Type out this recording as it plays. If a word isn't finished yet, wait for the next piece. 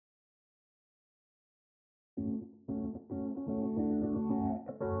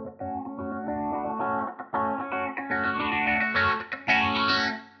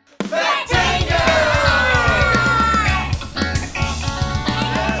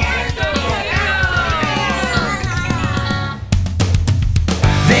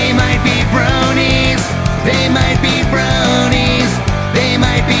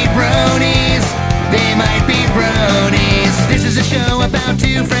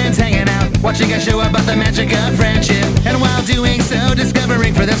watching a show about the magic of friendship. And while doing so,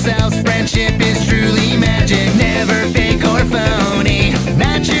 discovering for themselves friendship is truly magic. Never fake or phony,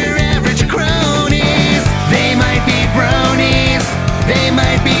 not your average cronies. They might be bronies, they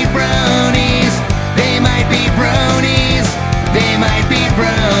might be bronies, they might be bronies, they might be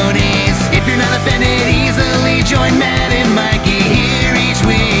bronies. If you're not offended easily, join Matt and Mikey here each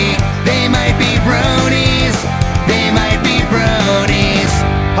week. They might be bronies, they might be bronies.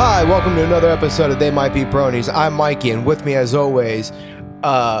 Hi, welcome to another episode of They Might Be Bronies. I'm Mikey, and with me as always,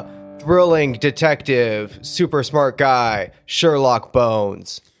 thrilling detective, super smart guy, Sherlock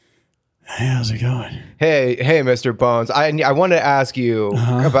Bones. Hey, how's it going? Hey, Mr. Bones. I want to ask you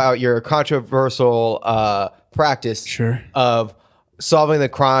about your controversial practice of solving the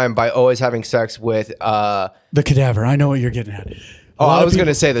crime by always having sex with The cadaver. I know what you're getting at. I was going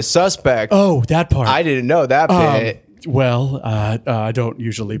to say the suspect. Oh, that part. I didn't know that bit. Well, I don't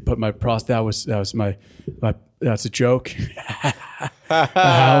usually put my That was my. That's a joke.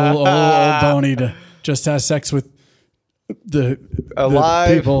 How old Boney to just have sex with the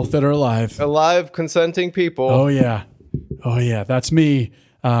people that are alive. Alive, consenting people. Oh yeah, that's me.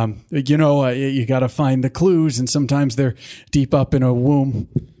 You got to find the clues, and sometimes they're deep up in a womb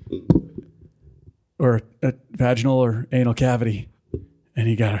or a vaginal or anal cavity, and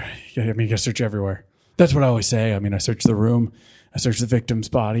you gotta search everywhere. That's what I always say. I mean, I search the room, I search the victim's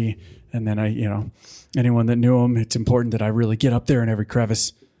body, and then anyone that knew him, it's important that I really get up there in every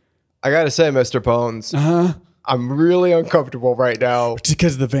crevice. I gotta say, Mr. Bones, I'm really uncomfortable right now.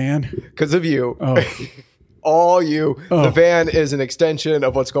 Because of the van? Because of you. Oh. All you. Oh. The van is an extension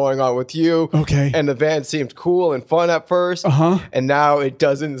of what's going on with you. Okay. And the van seemed cool and fun at first. And now it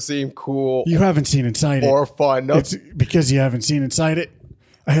doesn't seem cool. You haven't seen inside or fun. Nope. It's because you haven't seen inside it.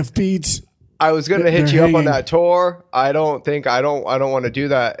 I have beads. I was going to hit you up on that tour. I don't want to do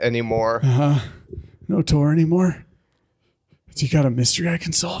that anymore. No tour anymore? You got a mystery I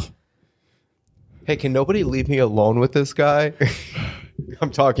can solve? Hey, can nobody leave me alone with this guy? I'm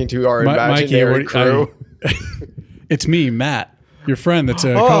talking to our imaginary crew. It's me, Matt, your friend that's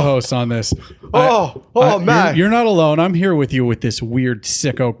a co-host on this. Matt. You're not alone. I'm here with you with this weird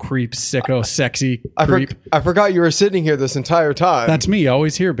sicko creep, sexy creep. I forgot you were sitting here this entire time. That's me,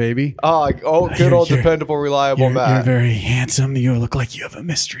 always here, baby. Good old dependable, reliable Matt. You're very handsome. You look like you have a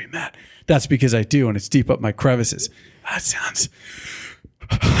mystery, Matt. That's because I do, and it's deep up my crevices. That sounds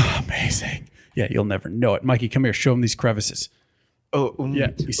amazing. Yeah, you'll never know it. Mikey, come here. Show him these crevices. Yeah.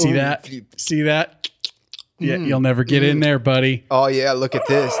 You see that? See that? Yeah, you'll never get in there, buddy. Oh, yeah. Look at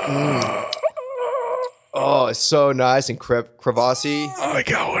this. Oh, it's so nice and crevassy. Oh, I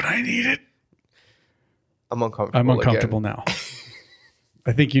got what I needed. I'm uncomfortable. I'm uncomfortable now.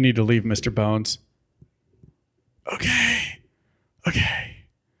 I think you need to leave, Mr. Bones. Okay.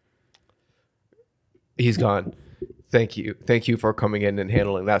 He's gone. Thank you for coming in and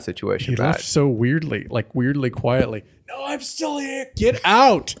handling that situation. He left so weirdly quietly. No, I'm still here. Get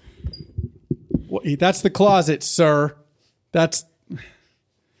out. That's the closet, sir. That's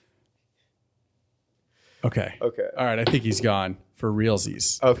okay. All right, I think he's gone for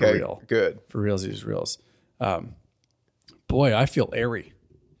realsies. Okay, for real. Good. For realsies, reals. Boy, I feel airy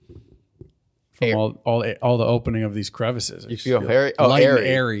from all the opening of these crevices. You feel hairy? Light airy. And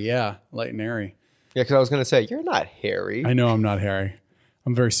airy, yeah, light and airy. Yeah, because I was going to say, you're not hairy. I know I'm not hairy.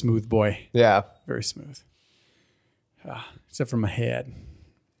 I'm a very smooth boy. Yeah. Very smooth. Except for my head.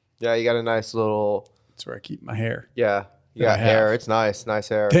 Yeah, you got a nice little... That's where I keep my hair. Yeah. You got hair. It's nice. Nice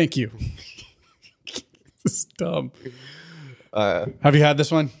hair. Thank you. This is dumb. Have you had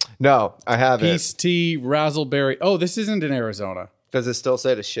this one? No, I haven't. Peace tea, razzleberry. Oh, this isn't in Arizona. Does it still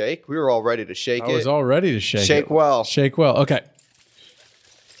say to shake? We were all ready to shake it. I was all ready to shake it. Shake well. Shake well. Okay.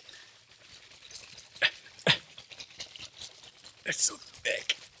 It's so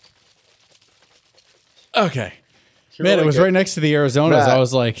thick. Okay. Man, it was right next to the Arizonas. Matt, I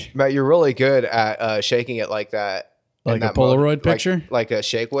was like... Matt, you're really good at shaking it like that. Like a Polaroid picture? Like a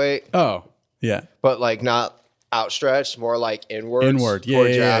shake weight. Oh, yeah. But like not outstretched, more like inwards. Inward,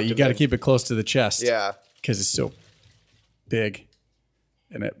 yeah. You got to keep it close to the chest. Yeah. Because it's so big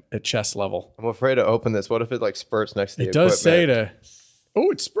and at chest level. I'm afraid to open this. What if it like spurts next to the equipment? It does say to... Oh,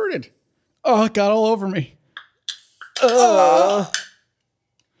 it spurted. Oh, it got all over me. Oh.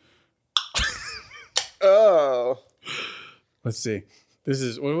 Let's see. This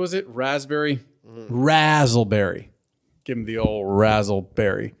is, what was it? Raspberry? Razzleberry. Give him the old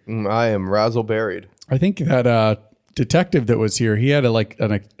razzleberry. I am razzleberried. I think that detective that was here, he had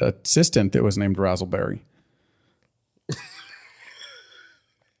an assistant that was named Razzleberry.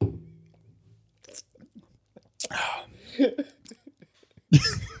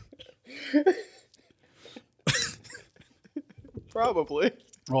 Probably.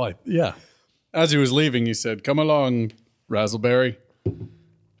 Well, yeah. As he was leaving, he said, "Come along, Razzleberry."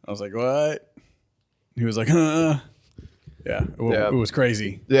 I was like, "What?" He was like, "Huh." Yeah, it was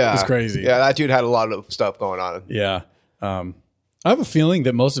crazy. Yeah. It was crazy. Yeah, that dude had a lot of stuff going on. Yeah. I have a feeling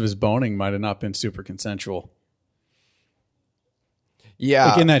that most of his boning might have not been super consensual. Yeah.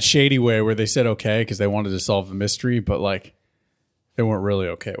 Like in that shady way where they said okay because they wanted to solve the mystery, but like they weren't really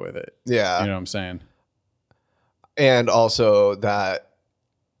okay with it. Yeah. You know what I'm saying? And also that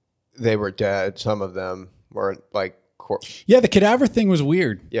they were dead. Some of them weren't like... Yeah, the cadaver thing was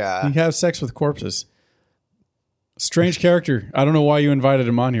weird. Yeah. You have sex with corpses. Strange character. I don't know why you invited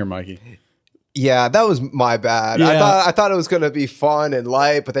him on here, Mikey. Yeah, that was my bad. Yeah. I thought it was going to be fun and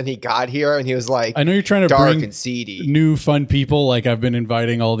light, but then he got here and he was like... I know you're trying to dark bring and seedy. new fun people. Like I've been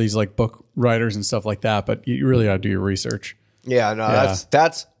inviting all these like book writers and stuff like that, but you really got to do your research. Yeah, no, Yeah.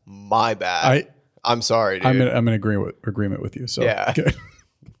 that's my bad. I'm sorry, dude. I'm in agreement with you. So Yeah. okay.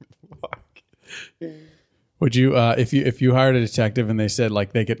 Would you if you hired a detective and they said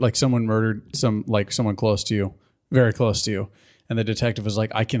like they could like someone murdered someone close to you, very close to you, and the detective was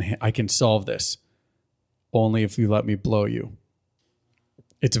like, I can solve this only if you let me blow you.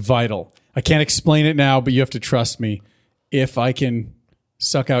 It's vital. I can't explain it now, but you have to trust me. If I can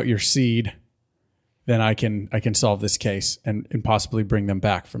suck out your seed, then I can solve this case and possibly bring them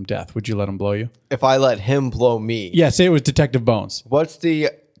back from death. Would you let him blow you? If I let him blow me... Yeah, say it was Detective Bones. What's the...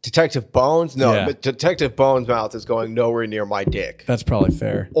 Detective Bones? No, Yeah. but Detective Bones' mouth is going nowhere near my dick. That's probably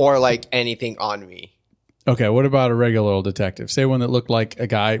fair. Or like anything on me. Okay, what about a regular old detective? Say one that looked like a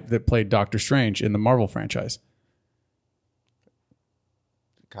guy that played Doctor Strange in the Marvel franchise.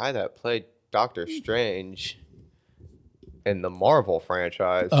 Guy that played Doctor Strange in the Marvel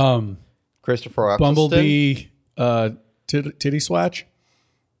franchise. Christopher Eccleston? Bumblebee Titty Swatch?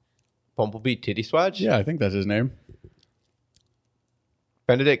 Bumblebee Titty Swatch? Yeah, I think that's his name.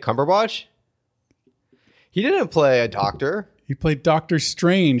 Benedict Cumberbatch? He didn't play a doctor. He played Doctor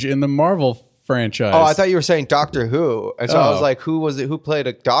Strange in the Marvel franchise. Oh, I thought you were saying Doctor Who. And so I was like, who was it? Who played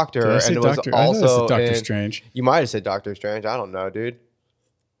a doctor? Did I say and it was Doctor? I thought I also said Doctor in- Strange. You might have said Doctor Strange. I don't know, dude.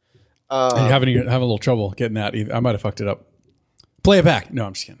 You having a little trouble getting that. Either. I might have fucked it up. Play it back. No,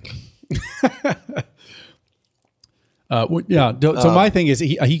 I'm just kidding. So my thing is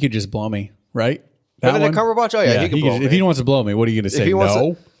he could just blow me, right? That Benedict one? Cumberbatch? Oh, yeah, he could blow me. If he wants to blow me, what are you going to say? he wants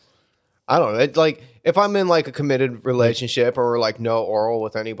No. I don't know. It's like if I'm in like a committed relationship or like no oral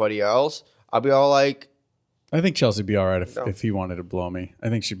with anybody else, I'll be all like, I think Chelsea would be all right if he wanted to blow me. I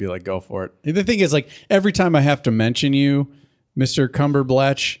think she'd be like, go for it. The thing is, like, every time I have to mention you, Mr.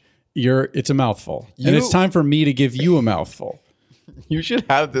 Cumberbletch, it's a mouthful. And it's time for me to give you a mouthful. you should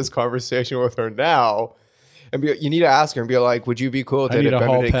have this conversation with her now. And you need to ask her and be like, would you be cool with I it need if a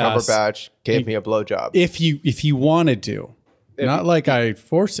hall Benedict pass. Cumberbatch gave me a blowjob? If you wanted to. Not like I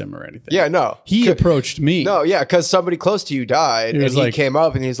forced him or anything. Yeah, no. He approached me. No, yeah, because somebody close to you died, and he came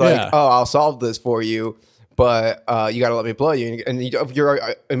up and he's like, Yeah. "Oh, I'll solve this for you, but you got to let me blow you." And your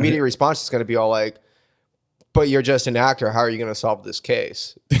immediate response is going to be all like, "But you're just an actor. How are you going to solve this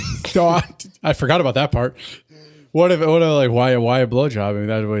case?" No, I forgot about that part. What if like why a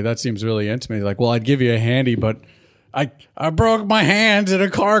blowjob? I mean, that seems really intimate. Like, well, I'd give you a handy, but I broke my hands in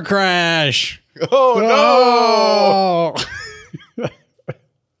a car crash. Oh no!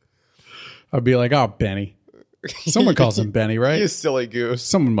 I'd be like, oh, Benny. Someone calls him Benny, right? You silly goose.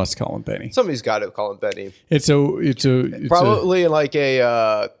 Someone must call him Benny. Somebody's got to call him Benny. It's Probably like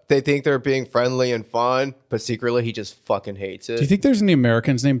they think they're being friendly and fun, but secretly he just fucking hates it. Do you think there's any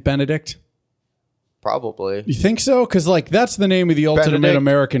Americans named Benedict? Probably. You think so? Because like that's the name of the ultimate Benedict.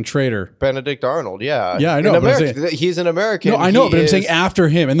 American traitor. Benedict Arnold, yeah. Yeah, I know, In but I'm America, he's an American. No, I know, He but I'm is- saying after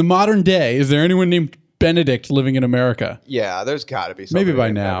him. In the modern day, is there anyone named Benedict living in America? Yeah, there's got to be somebody Maybe by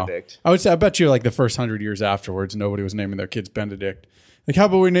named now. Benedict. I bet you like the first 100 years afterwards, nobody was naming their kids Benedict. Like, how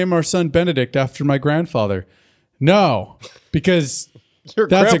about we name our son Benedict after my grandfather? No, because Your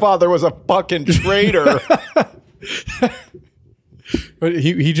That's grandfather was a fucking traitor. but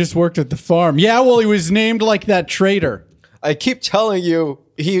he just worked at the farm. Yeah, well, he was named like that traitor. I keep telling you,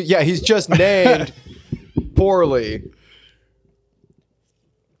 he's just named poorly.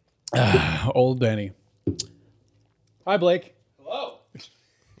 Old Benny. Hi, Blake. Hello.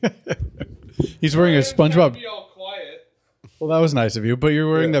 He's wearing a SpongeBob. Be all quiet. Well, that was nice of you, but you're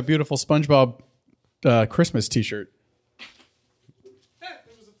wearing that beautiful SpongeBob Christmas T-shirt. It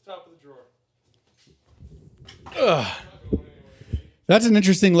was at the top of the drawer. That's an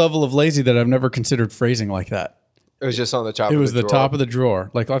interesting level of lazy that I've never considered phrasing like that. It was just on the top. It of was the the top of the drawer.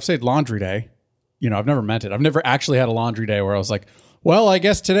 Like I've said laundry day. You know, I've never meant it. I've never actually had a laundry day where I was like, Well, I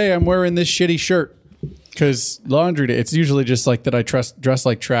guess today I'm wearing this shitty shirt because laundry day. It's usually just like that I dress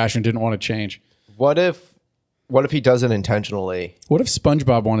like trash and didn't want to change. What if he does it intentionally? What if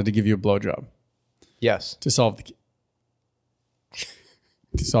SpongeBob wanted to give you a blowjob Yes. to solve the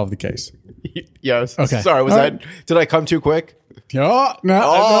case? Yes. Okay. Sorry, did I come too quick? Oh, no,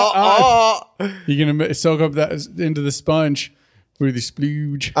 Oh. You're going to soak up that into the sponge with the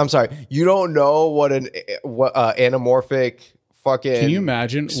splooge. I'm sorry. You don't know what anamorphic fucking Can you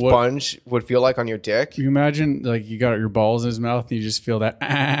imagine what? sponge would feel like on your dick? Can you imagine like you got your balls in his mouth and you just feel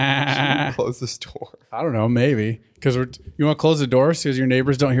that? Close this door. I don't know, maybe because you want to close the door because your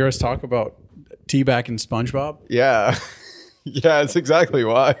neighbors don't hear us talk about T-Back and SpongeBob. Yeah. Yeah, that's exactly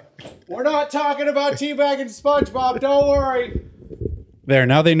why. We're not talking about T-Bag and SpongeBob. Don't worry. There,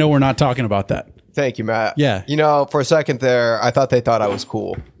 now they know we're not talking about that. Thank you, Matt. Yeah. You know, for a second there, I thought they thought I was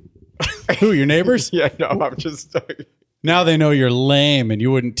cool. Who, your neighbors? Yeah, no, I'm just... Now they know you're lame and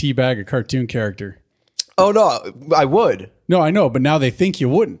you wouldn't teabag a cartoon character. Oh, no, I would. No, I know, but now they think you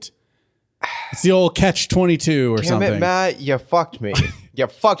wouldn't. It's the old catch-22 or Damn something. it, Matt, you fucked me. You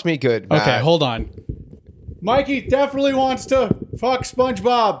fucked me good, Matt. Okay, hold on. Mikey definitely wants to fuck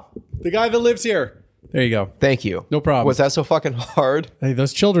SpongeBob, the guy that lives here. There you go. Thank you. No problem. Was that so fucking hard? Hey,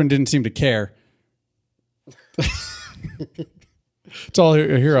 those children didn't seem to care. It's all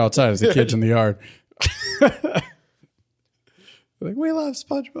here outside is the kids in the yard. Like, we love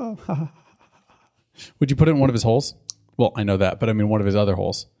SpongeBob. Would you put it in one of his holes? Well, I know that, but I mean one of his other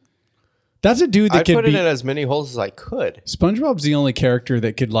holes. That's a dude that I could put it be... in as many holes as I could. SpongeBob's the only character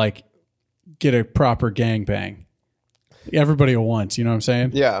that could, like, get a proper gangbang. Everybody at once, you know what I'm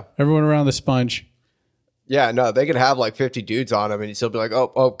saying? Yeah. Everyone around the sponge. Yeah, no, they could have like 50 dudes on them and you'd still be like,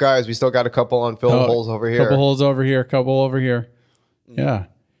 oh, guys, we still got a couple unfilled holes over here. Couple holes over here, couple over here. Yeah.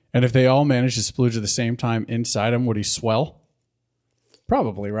 And if they all managed to splooge at the same time inside him, would he swell?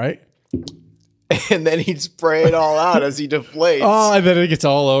 Probably, right? And then he'd spray it all out as he deflates. Oh, and then it gets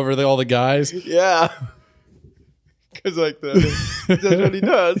all over all the guys. Yeah. Because like that's what he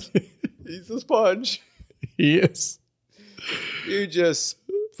does. He's a sponge. He is. You just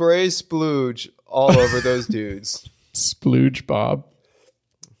spray splooge all over those dudes. Splooge Bob.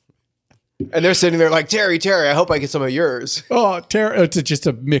 And they're sitting there like, Terry, I hope I get some of yours. Oh, it's just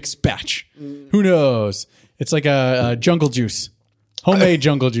a mixed batch. Who knows? It's like a jungle juice. Homemade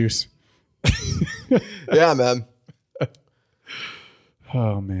jungle juice. Yeah, man.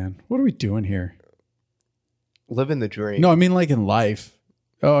 Oh, man. What are we doing here? Living the dream. No, I mean like in life.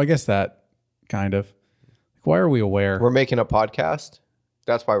 Oh, I guess that kind of. Why are we aware? We're making a podcast.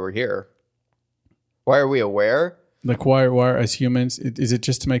 That's why we're here. Why are we aware? Like why as humans, is it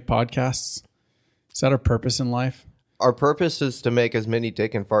just to make podcasts? Is that our purpose in life? Our purpose is to make as many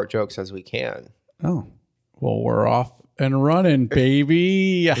dick and fart jokes as we can. Oh, well, we're off and running,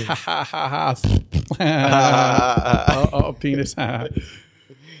 baby. Oh, penis. Oh,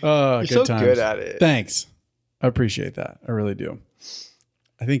 You're good so times. good at it. Thanks. I appreciate that. I really do.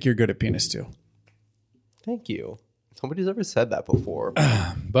 I think you're good at penis too. Thank you. Nobody's ever said that before.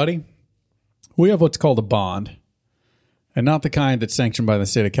 Buddy, we have what's called a bond, and not the kind that's sanctioned by the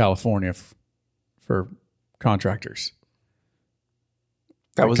state of California for contractors.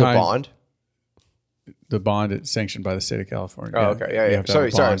 That was a bond? The bond is sanctioned by the state of California. Oh, okay. Yeah, You yeah. have to have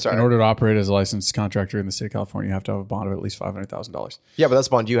a Sorry. bond. In order to operate as a licensed contractor in the state of California, you have to have a bond of at least $500,000. Yeah, but that's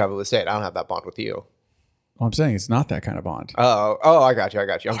the bond you have with the state. I don't have that bond with you. Well, I'm saying it's not that kind of bond. Oh, I got you. I'm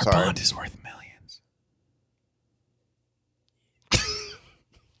Our sorry. bond is worth millions.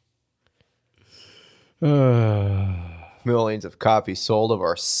 Millions of copies sold of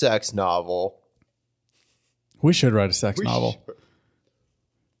our sex novel. We should write a sex novel.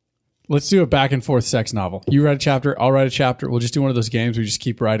 Let's do a back and forth sex novel. You write a chapter, I'll write a chapter. We'll just do one of those games where we just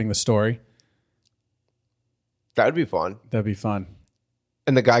keep writing the story. That would be fun. That'd be fun.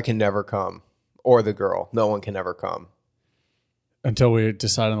 And the guy can never come. Or the girl. No one can ever come. Until we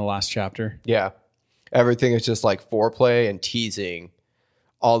decide on the last chapter. Yeah. Everything is just like foreplay and teasing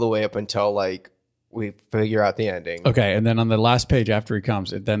all the way up until like we figure out the ending. Okay, and then on the last page after he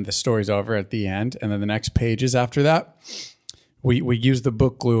comes, then the story's over at the end, and then the next pages after that, we use the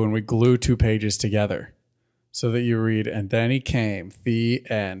book glue and we glue 2 pages together so that you read, and then he came, the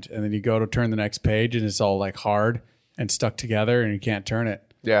end, and then you go to turn the next page and it's all like hard and stuck together and you can't turn it.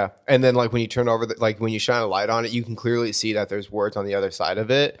 Yeah. And then like when you turn over, like when you shine a light on it, you can clearly see that there's words on the other side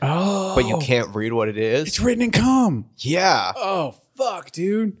of it. Oh. But you can't read what it is. It's written in cum. Yeah. Oh, fuck,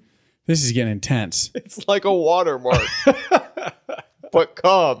 dude. This is getting intense. It's like a watermark. But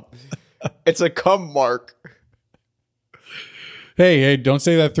cum. It's a cum mark. Hey, don't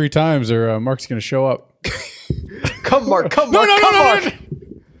say that 3 times or Mark's going to show up. Come, Mark. Come, Mark. Come, Mark.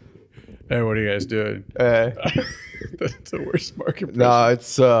 Hey, what are you guys doing? That's the worst Mark impression. No,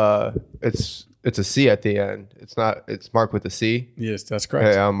 it's a C at the end. It's not. It's Mark with a C. Yes, that's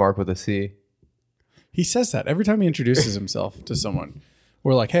correct. Hey, I'm Mark with a C. He says that every time he introduces himself to someone.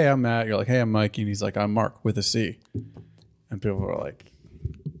 We're like, hey, I'm Matt. You're like, hey, I'm Mikey. And he's like, I'm Mark with a C. And people are like,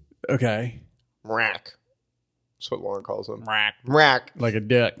 okay. Rack. That's what Lauren calls him. Rack. Like a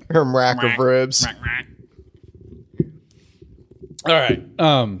dick. Her rack of ribs. All right.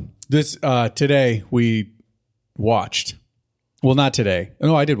 This today we watched. Well, not today.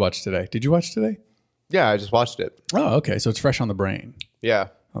 No, I did watch today. Did you watch today? Yeah, I just watched it. Oh, okay. So it's fresh on the brain. Yeah.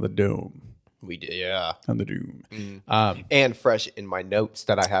 On the dome. We did, yeah. On the doom. And fresh in my notes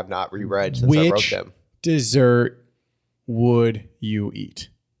that I have not reread since I wrote Which them. dessert would you eat?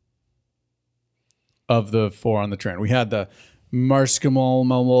 Of the 4 on the trend. We had the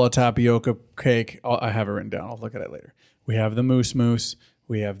marshmallow tapioca cake. I have it written down. I'll look at it later. We have the Moose Moose.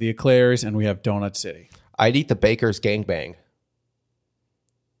 We have the Eclairs, and we have Donut City. I'd eat the Baker's Gangbang.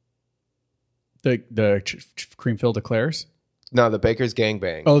 The cream-filled Eclairs? No, the Baker's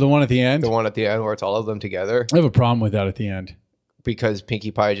Gangbang. Oh, the one at the end? The one at the end where it's all of them together. I have a problem with that at the end. Because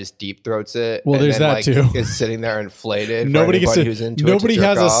Pinkie Pie just deep throats it. Well, and there's then, that too. Is sitting there inflated. Nobody for gets anybody who's into nobody it to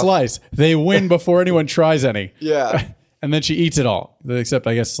has jerk a off. slice. They win before anyone tries any. Yeah. And then she eats it all. Except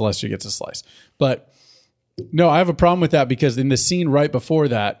I guess Celestia gets a slice. But no, I have a problem with that because in the scene right before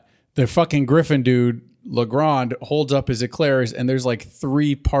that, the fucking Griffin dude, Legrand, holds up his eclairs and there's like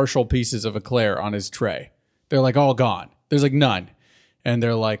 3 partial pieces of eclair on his tray. They're like all gone. There's like none. And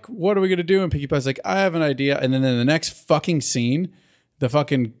they're like, what are we going to do? And Pinkie Pie's like, I have an idea. And then in the next fucking scene, the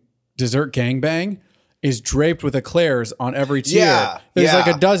fucking dessert gangbang is draped with eclairs on every tier. Yeah, There's yeah.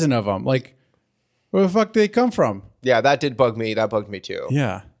 like a dozen of them. Like, where the fuck did they come from? Yeah, that did bug me. That bugged me too.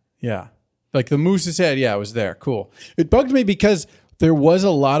 Yeah. Yeah. Like the moose's head. Yeah, it was there. Cool. It bugged me because there was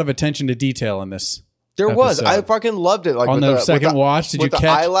a lot of attention to detail in this. There was. episode. I fucking loved it. Like On with the with second watch, did with you the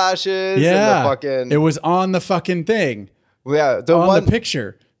catch- eyelashes Yeah. and the fucking... It was on the fucking thing. Yeah, the On one... the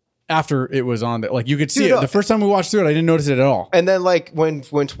picture. After it was on there. Like you could see Dude, it. no. The first time we watched through it, I didn't notice it at all. And then like when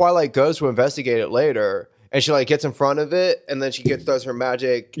Twilight goes to investigate it later and she like gets in front of it and then she does her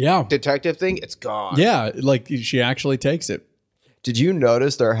magic Yeah. detective thing, it's gone. Yeah. Like she actually takes it. Did you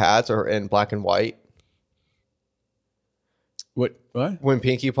notice their hats are in black and white? What? When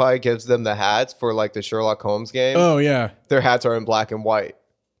Pinkie Pie gives them the hats for like the Sherlock Holmes game, Oh, yeah. their hats are in black and white.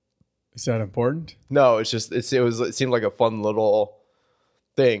 Is that important? No, it's just it seemed like a fun little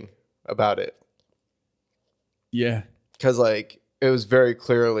thing about it Yeah. because like it was very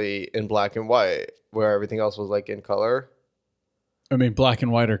clearly in black and white where everything else was like in color. I mean, black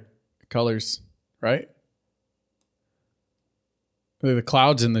and white are colors, right? The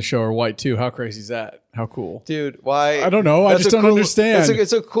clouds in the show are white too. How crazy is that? How cool. Dude, why? I don't know. I That's just a don't cool- understand.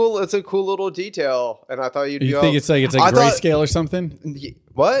 It's a cool little detail, and I thought you'd. You go, think it's like I thought- grayscale or something?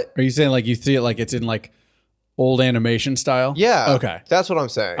 What? Are you saying like you see it like it's in like old animation style? Yeah. Okay. That's what I'm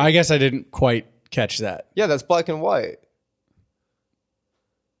saying. I guess I didn't quite catch that. Yeah, that's black and white.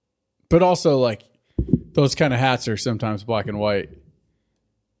 But also like those kind of hats are sometimes black and white.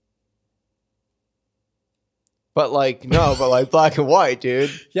 But like no, but like black and white,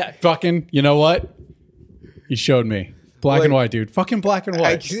 dude. Yeah. Fucking, you know what? You showed me. Black Like- and white, dude. Fucking black and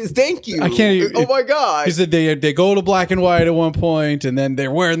white. Thank you. I can't even- Oh my god. He said they go to black and white at one point, and then they're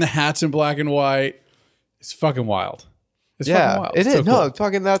wearing the hats in black and white. It's fucking wild. It's fucking Yeah, wild. it It's is. so No, cool.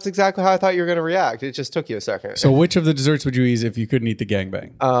 fucking. That's exactly how I thought you were gonna react. It just took you a second. So which of the desserts would you eat if you couldn't eat the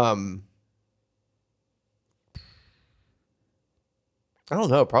gangbang? I don't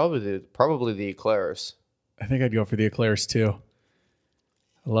know. Probably the eclairs, I think I'd go for the eclairs too.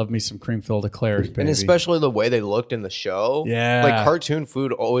 I love me some cream-filled eclairs, baby. and especially the way they looked in the show. Yeah. like cartoon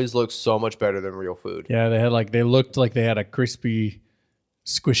food always looks so much better than real food. Yeah, they looked like they had a crispy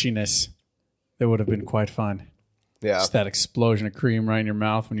squishiness that would have been quite fun. Yeah, Just that explosion of cream right in your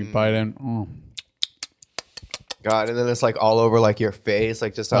mouth when you bite in. Oh. God, and then it's like all over like your face,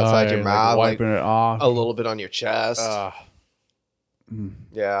 like just outside your Like mouth, like wiping it off. a little bit on your chest.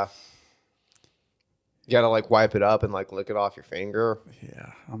 Yeah. You gotta like wipe it up and like lick it off your finger.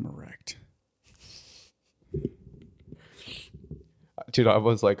 Yeah, I'm erect. Dude, I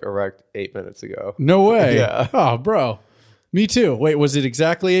was like erect 8 minutes ago. No way. Yeah. Oh, bro. Me too. Wait, was it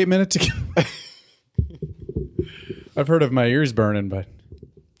exactly 8 minutes ago? I've heard of my ears burning, but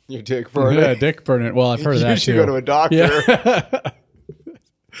Your dick burning. yeah, dick burning. Well, I've heard of You that should too. go to a doctor. Yeah.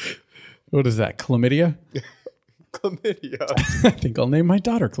 What is that? Chlamydia? Chlamydia. I think I'll name my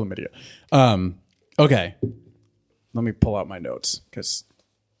daughter Chlamydia. Okay. Let me pull out my notes because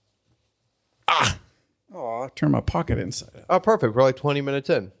Oh, turn my pocket inside out. Oh, perfect. We're like 20 minutes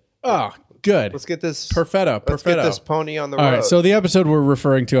in. Oh, good. Let's get this. Perfetto. Let's get this pony on the road. All right, so the episode we're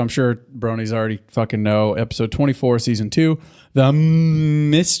referring to, I'm sure bronies already fucking know, episode 24, season 2, The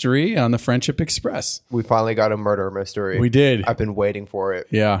Mystery on the Friendship Express. we finally got a murder mystery. We did. I've been waiting for it.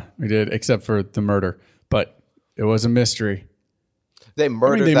 Yeah, we did, except for the murder. But it was a mystery. They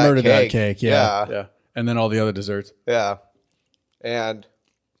murdered, that cake. Yeah. And then all the other desserts. Yeah. And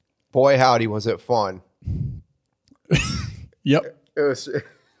boy, howdy, was it fun. Yep. It was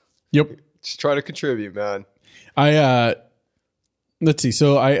Yep. just trying to contribute, man. Let's see.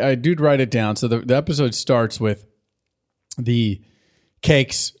 So I did write it down. So the episode starts with the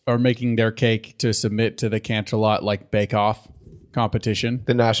cakes are making their cake to submit to the Canterlot like Bake Off competition.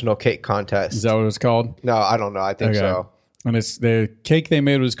 The National Cake Contest. Is that what it was called? No, I don't know. I think so. And it's the cake they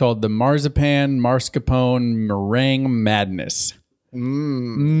made was called the Marzipan Mascarpone Meringue Madness.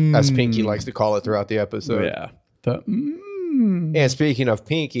 As Pinky likes to call it throughout the episode. Yeah. The And speaking of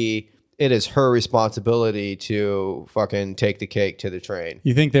Pinky, it is her responsibility to fucking take the cake to the train.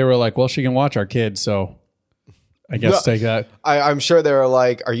 You think they were like, well, she can watch our kids, so I guess take that. I'm sure they were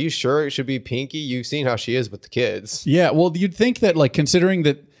like, are you sure it should be Pinky? You've seen how she is with the kids. Yeah, well, you'd think that, like, considering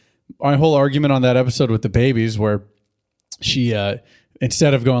that my whole argument on that episode with the babies, where she,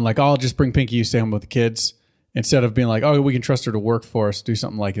 instead of going like, oh, I'll just bring Pinky, you stay home with the kids, instead of being like, oh, we can trust her to work for us, do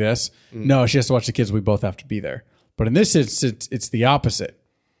something like this. No, she has to watch the kids. We both have to be there. But in this instance, it's the opposite.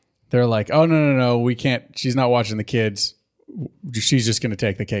 They're like, oh, no, we can't. She's not watching the kids. She's just going to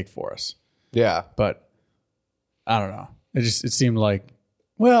take the cake for us. Yeah. But I don't know. It seemed like,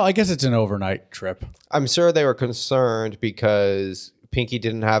 well, I guess it's an overnight trip. I'm sure they were concerned because Pinky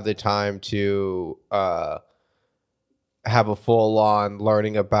didn't have the time to have a full-on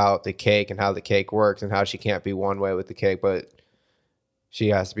learning about the cake and how the cake works and how she can't be one way with the cake, but she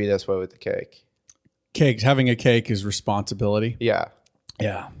has to be this way with the cake. Having a cake is responsibility. Yeah.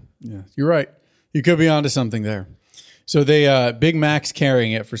 Yeah. You're right. You could be onto something there. So they, Big Mac's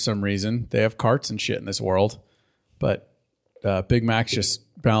carrying it for some reason. They have carts and shit in this world, but Big Mac's just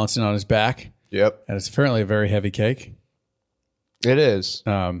balancing on his back. Yep. And it's apparently a very heavy cake. It is.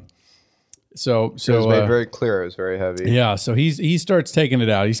 So It was made very clear it was very heavy. yeah. So he starts taking it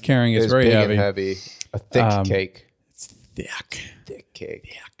out. He's carrying it. It's very big heavy. and heavy. A thick cake. It's thick. Thick cake.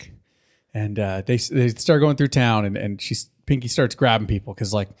 Thick. And they start going through town, and Pinky starts grabbing people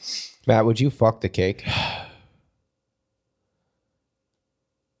because, like, Matt, would you fuck the cake?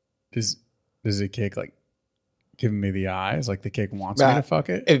 Does the cake like giving me the eyes? Like the cake wants me Matt, to fuck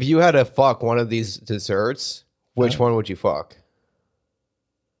it? If you had to fuck one of these desserts, which one would you fuck?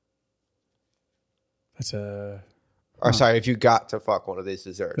 That's a. Or sorry, if you got to fuck one of these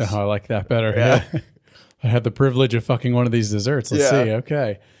desserts. Oh, I like that better. Yeah. I had the privilege of fucking one of these desserts. Let's see.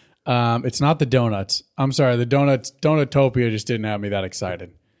 Okay. It's not the donuts. I'm sorry. The Donutopia just didn't have me that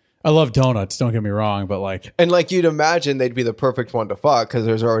excited. I love donuts. Don't get me wrong, but like, And like you'd imagine they'd be the perfect one to fuck because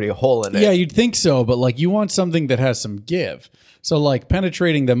there's already a hole in it. yeah, you'd think so, but like you want something that has some give. So like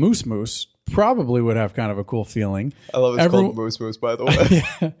penetrating the moose probably would have kind of a cool feeling. I love it's called Moose Moose, by the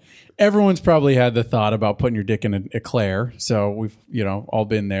way. Everyone's probably had the thought about putting your dick in an eclair. So we've, all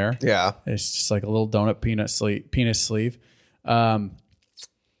been there. Yeah. It's just like a little donut penis sleeve.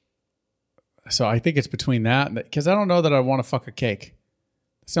 So I think it's between that, because I don't know that I want to fuck a cake.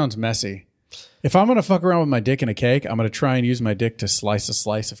 It sounds messy. If I'm going to fuck around with my dick in a cake, I'm going to try and use my dick to slice a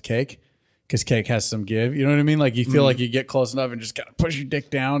slice of cake, because cake has some give. You know what I mean? Like you feel like you get close enough and just kind of push your dick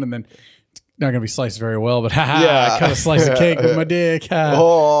down, and then it's not going to be sliced very well, but I cut a slice of cake with my dick. Look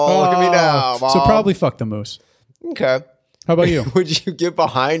at me now, Mom. So probably fuck the moose. Okay. How about you? Would you get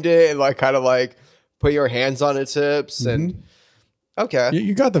behind it and like kind of like put your hands on its hips and okay.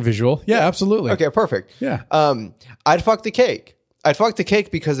 You got the visual. Yeah, absolutely. Okay, perfect. Yeah. I'd fuck the cake. I'd fuck the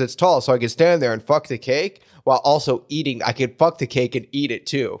cake because it's tall, so I could stand there and fuck the cake while also eating. I could fuck the cake and eat it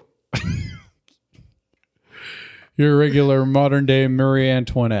too. You're a regular modern day Marie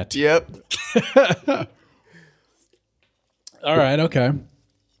Antoinette. Yep. All right. Okay.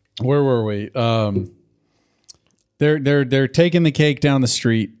 Where were we? They're taking the cake down the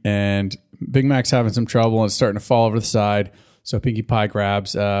street, and Big Mac's having some trouble, and it's starting to fall over the side. So Pinkie Pie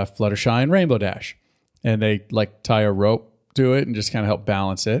grabs Fluttershy and Rainbow Dash, and they like tie a rope to it and just kind of help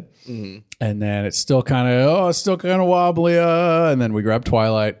balance it. Mm-hmm. And then it's still kind of wobbly. And then we grab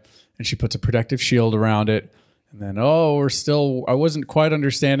Twilight, and she puts a protective shield around it. And then, I wasn't quite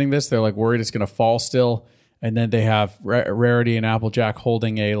understanding this. They're like worried it's going to fall still. And then they have Rarity and Applejack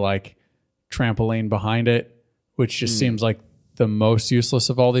holding a like trampoline behind it, which just seems like the most useless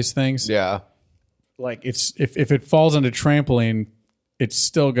of all these things. Yeah. Like it's if it falls on a trampoline, it's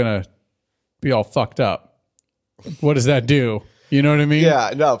still gonna be all fucked up. What does that do? You know what I mean?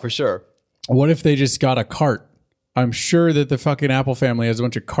 Yeah, no, for sure. What if they just got a cart? I'm sure that the fucking Apple family has a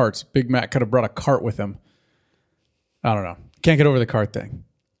bunch of carts. Big Mac could have brought a cart with him. I don't know. Can't get over the cart thing.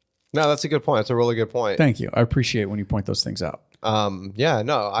 No, that's a good point. That's a really good point. Thank you. I appreciate when you point those things out. Yeah,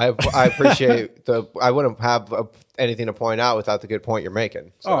 no, I appreciate I wouldn't have anything to point out without the good point you're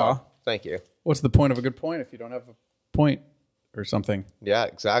making. So, Aw. thank you. What's the point of a good point if you don't have a point or something? Yeah,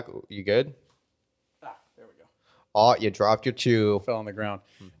 exactly. You good? There we go. Oh, you dropped your chew. Fell on the ground.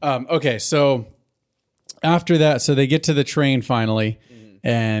 Okay, so after that, so they get to the train finally,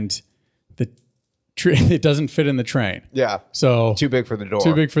 and the it doesn't fit in the train. Yeah, So too big for the door.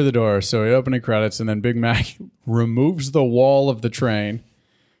 Too big for the door. So we open the credits, and then Big Mac removes the wall of the train,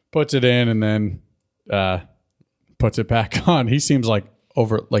 puts it in, and then puts it back on. He seems like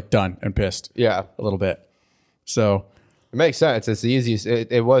done and pissed Yeah, a little bit. So it makes sense. It's the easiest.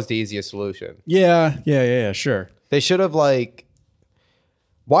 It was the easiest solution. yeah, sure. They should have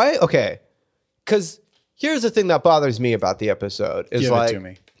why? Okay, because here's the thing that bothers me about the episode is Give it to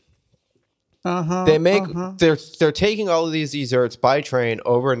me. they make they're taking all of these desserts by train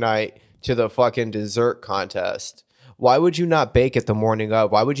overnight to the fucking dessert contest. Why would you not bake it the morning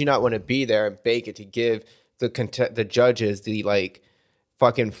of? Why would you not want to be there and bake it to give the judges the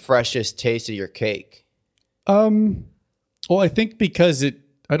fucking freshest taste of your cake? Well, I think because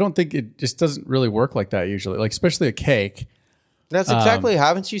I don't think it just doesn't really work like that usually. Like especially a cake. That's exactly.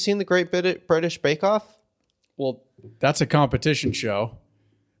 Haven't you seen the Great British Bake Off? Well, that's a competition show,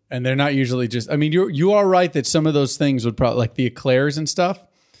 and they're not usually just. I mean, you are right that some of those things would probably like the eclairs and stuff,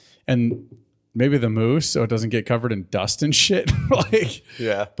 and maybe the mousse, so it doesn't get covered in dust and shit.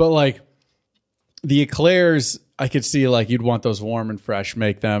 Yeah. But like the eclairs, I could see like you'd want those warm and fresh,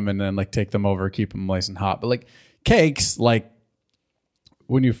 make them, and then like take them over, keep them nice and hot. But like cakes, like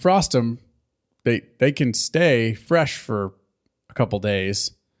when you frost them, they can stay fresh for a couple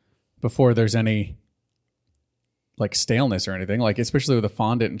days before there's any like staleness or anything, like especially with the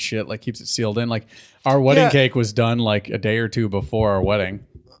fondant and shit, like keeps it sealed in. Like our wedding cake was done like a day or two before our wedding.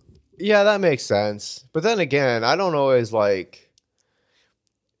 Yeah, that makes sense. But then again, I don't always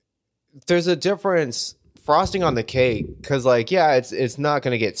there's a difference frosting on the cake because it's not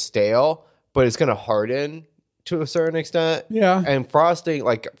going to get stale, but it's going to harden to a certain extent. Yeah. And frosting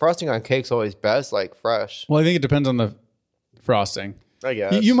on cake's always best, like fresh. Well, I think it depends on the frosting. I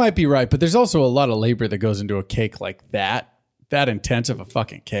guess. You might be right, but there's also a lot of labor that goes into a cake like that intense of a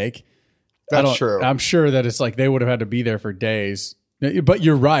fucking cake. That's true. I'm sure that it's like they would have had to be there for days. But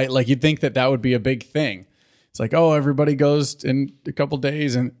you're right. Like you'd think that would be a big thing. It's like, oh, everybody goes in a couple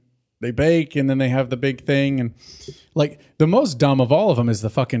days and they bake and then they have the big thing. And like the most dumb of all of them is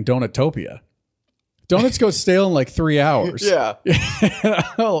the fucking Donutopia. Donuts go stale in like 3 hours. Yeah.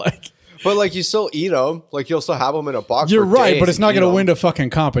 But you still eat them. Like you'll still have them in a box. You're for right, days but it's and not eat going to 'em. win a fucking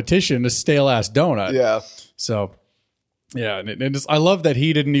competition, a stale ass donut. Yeah. So, yeah, and I love that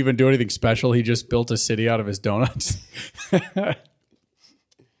he didn't even do anything special. He just built a city out of his donuts. All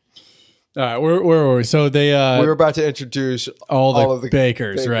right, where were we? So they We were about to introduce all of the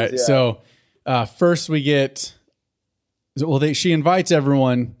bakers, right? yeah. So first we get she invites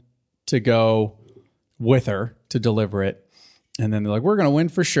everyone to go with her to deliver it. And then they're like, we're going to win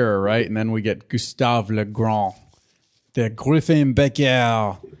for sure, right? And then we get Gustave Le Grand, the Griffin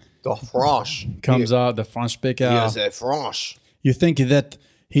Becker the French. comes out, the French Becker. Yes, a French. You think that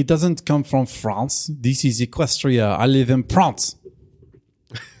he doesn't come from France? This is Equestria. I live in France.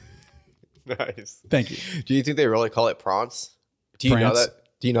 Nice. Thank you. Do you think they really call it prance? Do you know Prance? that?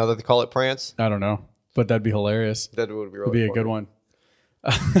 Do you know that they call it prance? I don't know, but that'd be hilarious. That would be really Would be a funny. good one.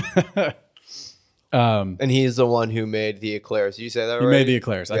 And he's the one who made the eclairs. Did you say that right? He made the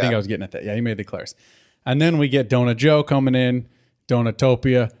eclairs. I think Yeah. I was getting at that. Yeah, he made the eclairs. And then we get Donut Joe coming in,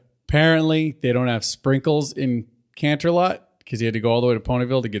 Donutopia. Apparently, they don't have sprinkles in Canterlot because he had to go all the way to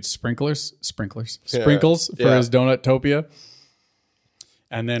Ponyville to get sprinkles for Yeah. his Donutopia.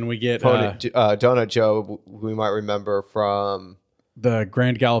 And then we get Donut Joe, we might remember from the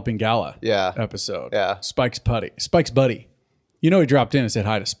Grand Galloping Gala Yeah. episode. Yeah. Spike's buddy. You know he dropped in and said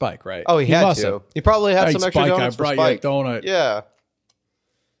hi to Spike, right? Oh, he had must to. have. He probably had Hey, some extra Spike, I donuts for brought Spike. you a donut. Yeah.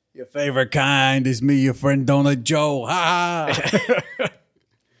 Your favorite kind is me, your friend Donut Joe. Ha ha.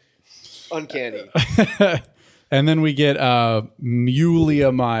 Uncanny. And then we get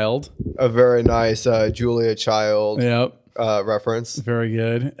Mulia Mild. A very nice Julia Child Yep. reference. Very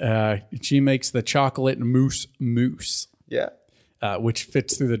good. She makes the chocolate mousse, Yeah. which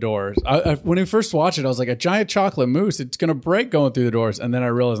fits through the doors. When I first watched it, I was like, a giant chocolate mousse, it's going to break going through the doors. And then I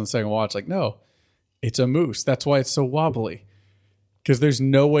realized in the second watch, like, no, it's a mousse. That's why it's so wobbly. Because there's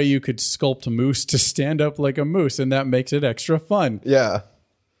no way you could sculpt a moose to stand up like a moose, and that makes it extra fun. Yeah.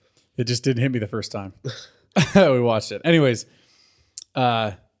 It just didn't hit me the first time. We watched it. Anyways,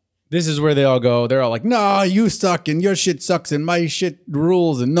 this is where they all go. They're all like, nah, you suck, and your shit sucks, and my shit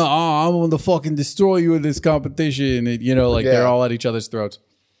rules, and nah, I'm going to fucking destroy you in this competition. And, they're all at each other's throats.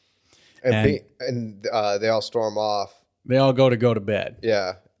 And they all storm off. They all go to bed.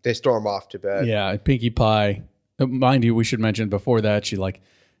 Yeah. They storm off to bed. Yeah, and Pinkie Pie, mind you, we should mention before that, she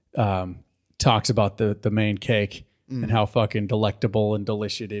talks about the main cake and how fucking delectable and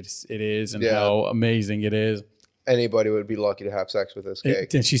delicious it is and how amazing it is. Anybody would be lucky to have sex with this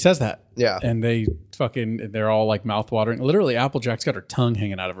cake. And she says that. Yeah. And they're all like mouth watering. Literally, Applejack's got her tongue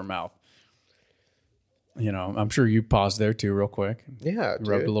hanging out of her mouth. I'm sure you paused there too real quick. Yeah, dude.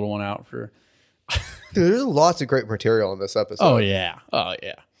 Rubbed a little one out for... Dude, there's lots of great material in this episode. Oh, yeah.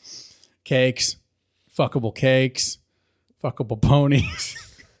 Cakes, fuckable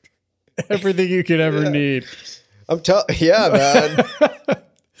ponies, everything you could ever need. Yeah,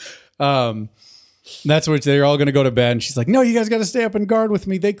 man. That's what they're all going to go to bed. And she's like, no, you guys got to stay up and guard with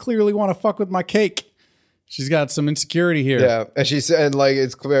me. They clearly want to fuck with my cake. She's got some insecurity here. Yeah. And she said, and like,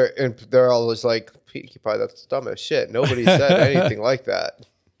 it's clear. And they're all just like, Pinkie Pie, that's dumb as shit. Nobody said anything like that.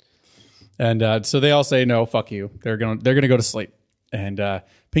 And so they all say, no, fuck you. They're going to go to sleep. And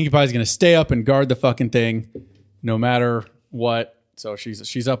Pinkie Pie's going to stay up and guard the fucking thing no matter what. So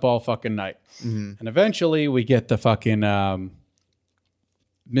she's up all fucking night. Mm-hmm. And eventually we get the fucking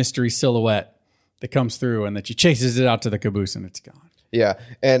mystery silhouette that comes through, and that she chases it out to the caboose and it's gone. Yeah.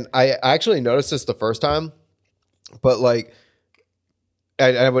 And I actually noticed this the first time, but like,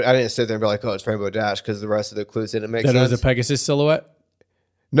 I didn't sit there and be like, oh, it's Rainbow Dash, because the rest of the clues didn't make sense. That was a Pegasus silhouette?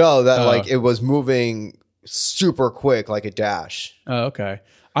 No, that like it was moving super quick like a dash. Oh, okay.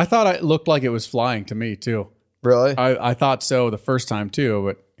 I thought it looked like it was flying to me too. Really? I thought so the first time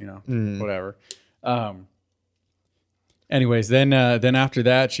too, but whatever. Anyways, then after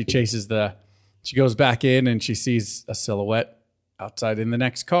that, she goes back in and she sees a silhouette outside in the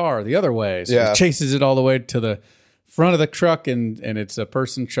next car the other way. So she chases it all the way to the front of the truck, and it's a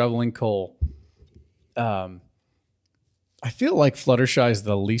person shoveling coal. I feel like Fluttershy is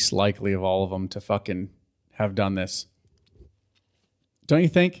the least likely of all of them to fucking have done this. Don't you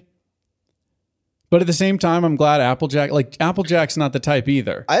think? But at the same time, I'm glad Applejack's not the type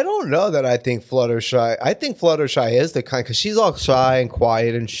either. I don't know that I think Fluttershy. I think Fluttershy is the kind, because she's all shy and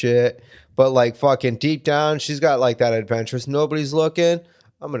quiet and shit. But like fucking deep down, she's got like that adventurous. Nobody's looking.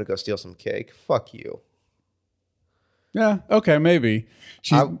 I'm gonna go steal some cake. Fuck you. Yeah. Okay. Maybe.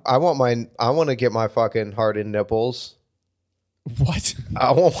 I want to get my fucking hardened nipples. What?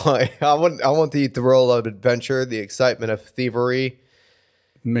 I want the thrill of adventure, the excitement of thievery.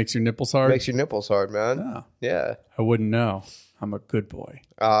 Makes your nipples hard? Makes your nipples hard, man. Oh. Yeah. I wouldn't know. I'm a good boy.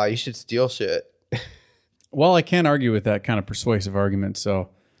 You should steal shit. Well, I can't argue with that kind of persuasive argument, so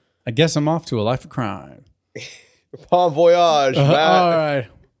I guess I'm off to a life of crime. Bon voyage, man. All right.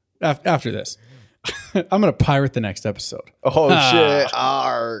 After this, I'm going to pirate the next episode. Oh, shit.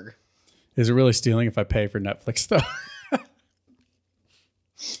 Arg. Is it really stealing if I pay for Netflix, though?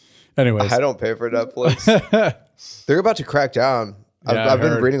 Anyways. I don't pay for Netflix. They're about to crack down. Yeah, I've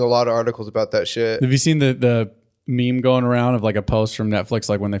been reading a lot of articles about that shit. Have you seen the meme going around of like a post from Netflix,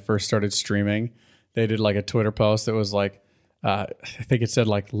 like when they first started streaming? They did like a Twitter post that was like, I think it said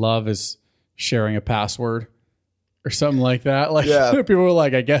like, love is sharing a password or something like that. Like people were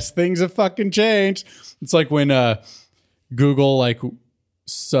like, I guess things have fucking changed. It's like when Google like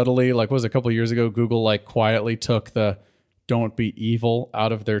subtly, like was a couple of years ago, Google like quietly took the "don't be evil"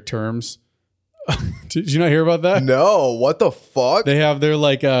 out of their terms. Did you not hear about that? No, what the fuck? They have their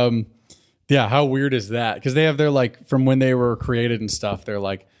like, how weird is that? Because they have their like, from when they were created and stuff, they're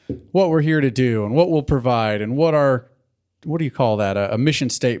like, what we're here to do and what we'll provide and what do you call that? A mission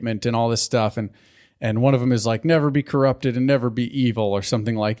statement and all this stuff. And one of them is like, never be corrupted and never be evil or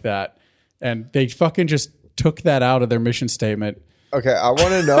something like that. And they fucking just took that out of their mission statement. Okay, I want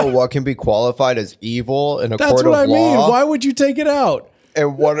to know what can be qualified as evil in a court of law. That's what I mean. Why would you take it out?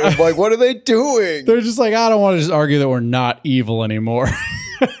 And what are they doing? They're just like, I don't want to just argue that we're not evil anymore.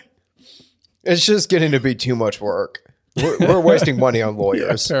 It's just getting to be too much work. We're wasting money on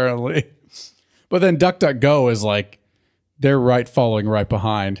lawyers. Yeah, apparently. But then DuckDuckGo is like, they're following right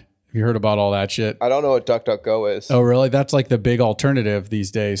behind. Have you heard about all that shit? I don't know what DuckDuckGo is. Oh, really? That's like the big alternative these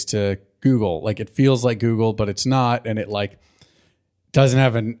days to Google. Like it feels like Google, but it's not. And it like doesn't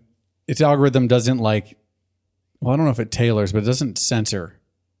have its algorithm doesn't like, well, I don't know if it tailors, but it doesn't censor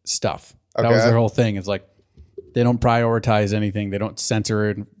stuff. Okay. That was their whole thing. It's like they don't prioritize anything. They don't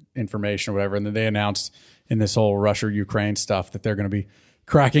censor information or whatever. And then they announced in this whole Russia-Ukraine stuff that they're going to be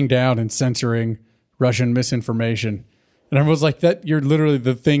cracking down and censoring Russian misinformation. And everyone's like, that you're literally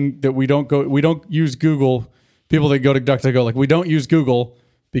the thing that we don't use Google. People that go to DuckDuckGo, like, we don't use Google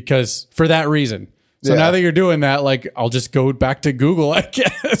because for that reason. So now that you're doing that, like, I'll just go back to Google, I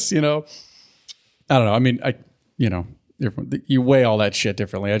guess, I don't know. I mean, you weigh all that shit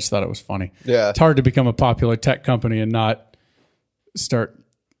differently. I just thought it was funny. Yeah. It's hard to become a popular tech company and not start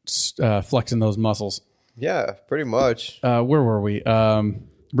flexing those muscles. Yeah, pretty much. Where were we?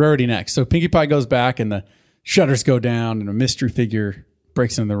 Rarity next. So Pinkie Pie goes back and the shutters go down and a mystery figure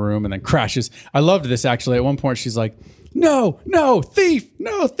breaks into the room and then crashes. I loved this, actually. At one point, she's like, no, thief,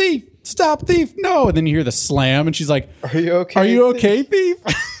 stop, thief, no. And then you hear the slam and she's like, are you okay, thief?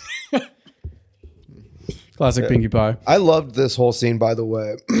 Classic Pinkie Pie. I loved this whole scene, by the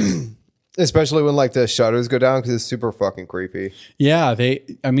way. Especially when like the shutters go down because it's super fucking creepy. Yeah, they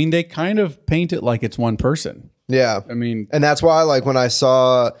kind of paint it like it's one person. Yeah. I mean, and that's why like when I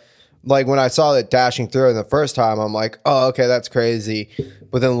saw it dashing through in the first time, I'm like, oh, okay, that's crazy.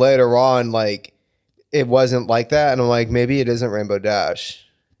 But then later on, like it wasn't like that. And I'm like, maybe it isn't Rainbow Dash.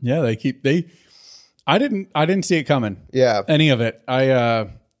 Yeah, I didn't see it coming. Yeah. Any of it. I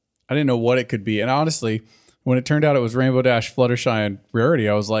didn't know what it could be. And honestly, when it turned out it was Rainbow Dash, Fluttershy, and Rarity,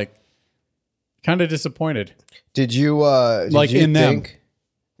 I was like kind of disappointed. Did you in them?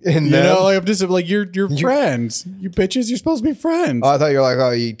 In them? Like I'm just like you're friends. You bitches, you're supposed to be friends. Oh, I thought you were like, oh,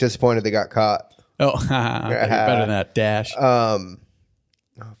 you disappointed they got caught. Oh, you're better than that, Dash. Oh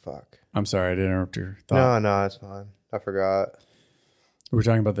fuck. I'm sorry, I didn't interrupt your thought. No, it's fine. I forgot. We were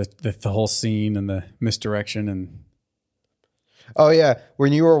talking about the whole scene and the misdirection and. Oh yeah,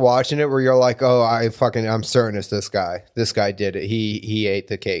 when you were watching it, where you're like, "Oh, I'm certain it's this guy. This guy did it. He ate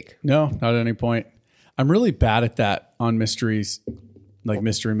the cake." No, not at any point. I'm really bad at that on mysteries, like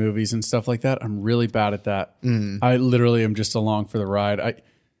mystery movies and stuff like that. I'm really bad at that. I literally am just along for the ride.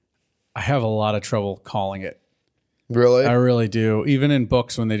 I have a lot of trouble calling it. Really, I really do. Even in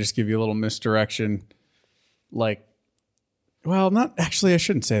books, when they just give you a little misdirection, like, well, not actually. I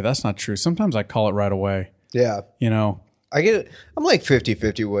shouldn't say that's not true. Sometimes I call it right away. Yeah, I get it. I'm like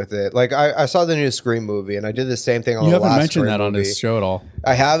 50-50 with it. Like I saw the new Scream movie and I did the same thing on the last Scream movie. You haven't mentioned that on this show at all.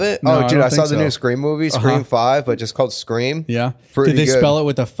 I haven't? No, oh, dude, I saw the new Scream movie, Scream 5, but just called Scream. Yeah. Pretty Did they good. spell it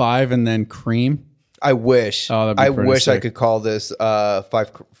with a 5 and then cream? I wish. Oh, that'd be I pretty wish I sick. could call this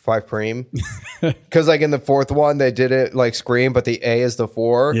five cream. Because like in the fourth one, they did it like Scream, but the A is the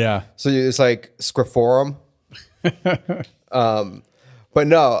 4. Yeah. So it's like Scriforum. But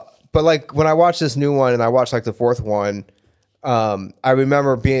no. But like when I watched this new one and I watched like the fourth one, I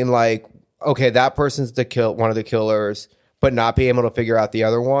remember being like, okay, that person's one of the killers, but not being able to figure out the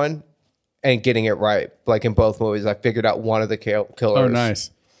other one and getting it right. Like in both movies, I figured out one of the killers. Oh,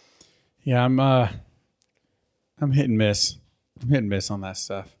 nice. Yeah, I'm hit and miss. I'm hit and miss on that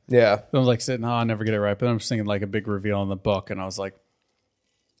stuff. Yeah. I was like sitting, I'll never get it right. But I'm just thinking like a big reveal in the book. And I was like,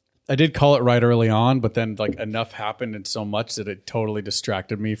 I did call it right early on, but then like enough happened and so much that it totally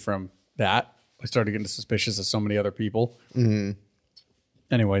distracted me from that. I started getting suspicious of so many other people. Mm-hmm.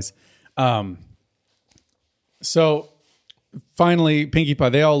 Anyways, so finally, Pinkie Pie,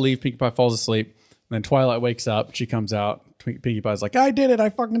 they all leave. Pinkie Pie falls asleep. And then Twilight wakes up. She comes out. Pinkie Pie's like, I did it.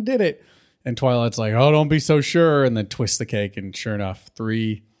 I fucking did it. And Twilight's like, oh, don't be so sure. And then twists the cake. And sure enough,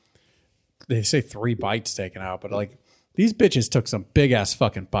 they say 3 bites taken out. But like, these bitches took some big ass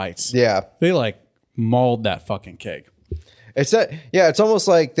fucking bites. Yeah. They like mauled that fucking cake. It's almost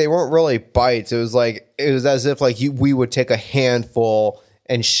like they weren't really bites. It was as if like we would take a handful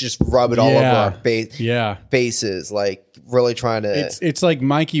and just rub it all over our faces, like really trying to. It's like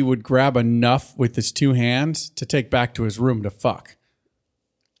Mikey would grab enough with his 2 hands to take back to his room to fuck.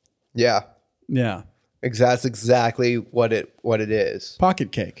 Yeah. Yeah. That's exactly what it is.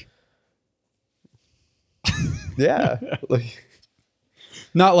 Pocket cake. Yeah.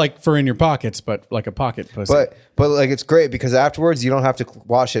 Not like for in your pockets, but like a pocket pussy. But like it's great because afterwards you don't have to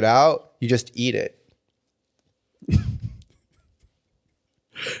wash it out. You just eat it.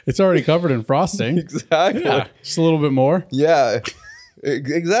 It's already covered in frosting. Exactly. Yeah, just a little bit more. Yeah.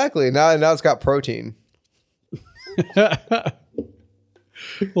 Exactly. Now it's got protein.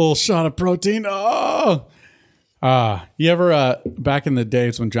 Little shot of protein. Oh. You ever back in the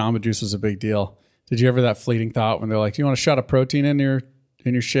days when Jamba Juice was a big deal, did you ever that fleeting thought when they're like, do you want a shot of protein in your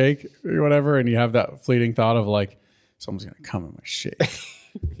shake or whatever? And you have that fleeting thought of like, someone's going to come in my shake.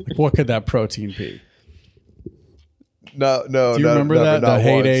 Like, what could that protein be? No. Do you remember that? The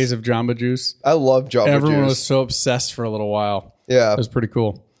heydays of Jamba Juice? I love Jamba Juice. Everyone was so obsessed for a little while. Yeah. It was pretty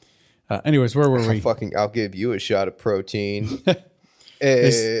cool. Anyways, where were we? I'll give you a shot of protein.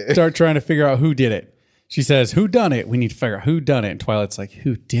 They start trying to figure out who did it. She says, "Who done it?" We need to figure out who done it. And Twilight's like,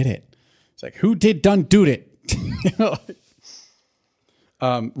 "Who did it?" It's like, "Who did done doed it?"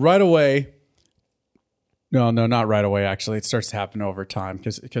 Right away. No, not right away. Actually, it starts to happen over time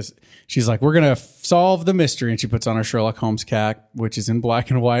because she's like, "We're gonna solve the mystery," and she puts on her Sherlock Holmes cap, which is in black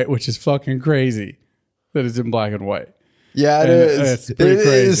and white, which is fucking crazy. That it's in black and white. Yeah, it is. It's pretty It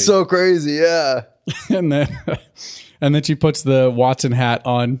crazy. is so crazy. Yeah. and then she puts the Watson hat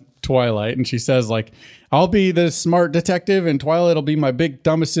on Twilight, and she says, like, "I'll be the smart detective, and Twilight will be my big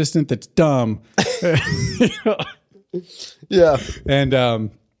dumb assistant that's dumb." Yeah.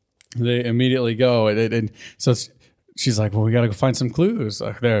 And they immediately go, and so she's like, "Well, we got to go find some clues."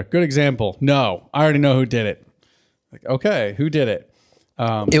 Like, there, good example. No, I already know who did it. Like, okay, who did it?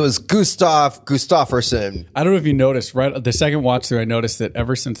 It was Gustav Gustafsson. I don't know if you noticed. Right, the second watch through, I noticed that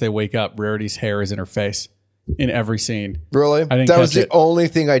ever since they wake up, Rarity's hair is in her face in every scene. Really? didn't That was catch the it. only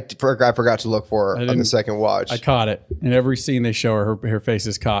thing I forgot to look for on the didn't- second watch. I caught it in every scene they show her. Her face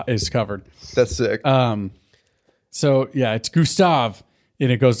is covered. That's sick. So yeah, it's Gustav,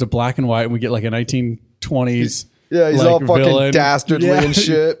 and it goes to black and white, and we get like a 1920s. Yeah, he's like, all fucking villain. dastardly and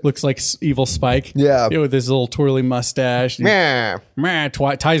shit. Looks like evil Spike. Yeah. With his little twirly mustache. Yeah.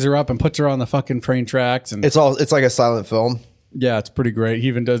 Ties her up and puts her on the fucking train tracks, and It's like a silent film. yeah, it's pretty great. He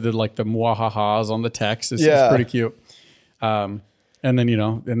even does the mwahaha's on the text. It's Yeah. pretty cute. And then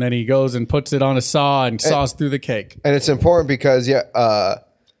and then he goes and puts it on a saw and saws through the cake. And it's important because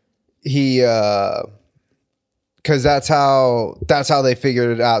because that's how they figured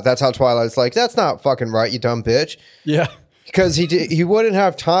it out. That's how Twilight's like, "That's not fucking right, you dumb bitch." Yeah. Because he wouldn't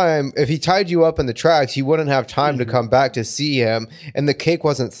have time if he tied you up in the tracks. He wouldn't have time to come back to see him, and the cake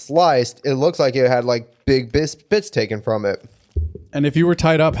wasn't sliced. It looks like it had like big bits taken from it. And if you were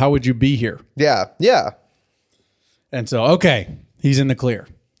tied up, how would you be here? Yeah, yeah, And so, okay, he's in the clear.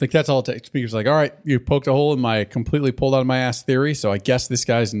 Like, that's all it takes. Speaker's like, "All right, you poked a hole in my completely pulled out of my ass theory, so I guess this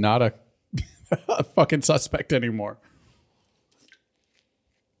guy's not a fucking suspect anymore."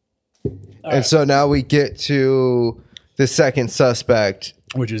 And so now we get to the second suspect,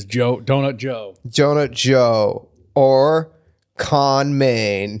 Which is Donut Joe. Donut Joe, or Con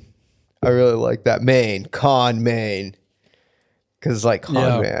Main. I really like that. Con Main. Because like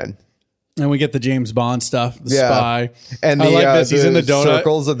Con Man. And we get the James Bond stuff, the Yeah. spy. And I like this. He's in the donut.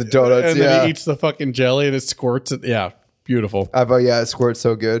 circles of the donuts. And then he eats the fucking jelly and it squirts it. Yeah, beautiful. It squirts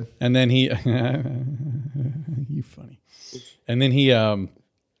so good. And then he, you funny. And then he,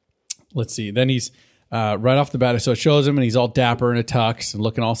 let's see. Then he's right off the bat. So it shows him and he's all dapper in a tux and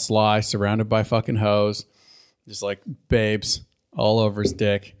looking all sly, surrounded by fucking hoes, just like babes all over his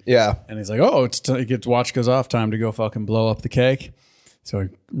dick. Yeah. And he's like, "Oh, watch goes off. Time to go fucking blow up the cake." So he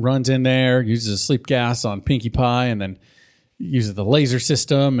runs in there, uses a sleep gas on Pinkie Pie, and then uses the laser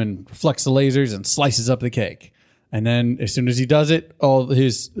system and reflects the lasers and slices up the cake. And then as soon as he does it, all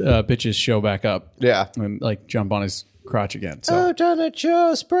his bitches show back up. Yeah. And like jump on his crotch again. So Donut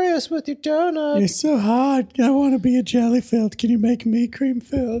Joe, spray us with your donut. you're so hot. I want to be a jelly filled. Can you make me cream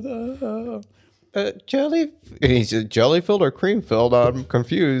filled? Jelly. He's a jelly filled or cream filled. I'm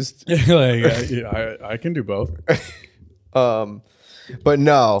confused. I can do both. But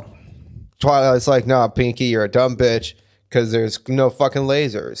no. Twilight's like, "Nah, Pinky, you're a dumb bitch because there's no fucking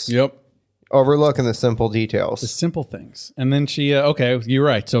lasers." Yep. Overlooking the simple details. Simple things. And then she, okay, you're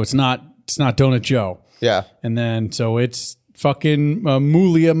right. So it's not Donut Joe. Yeah. And then so it's fucking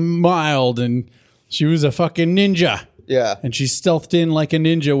Mulia Mild, and she was a fucking ninja. Yeah. And she stealthed in like a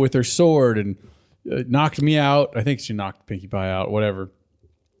ninja with her sword and knocked me out. I think she knocked Pinkie Pie out, whatever.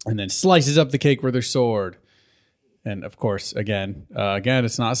 And then slices up the cake with her sword. And of course, again,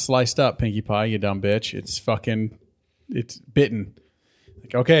 it's not sliced up, Pinkie Pie, you dumb bitch. It's bitten.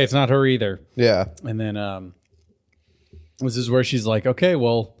 Like, okay, it's not her either. Yeah. And then this is where she's like, "Okay,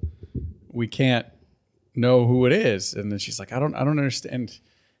 well, we can't know who it is." And then she's like, I don't understand.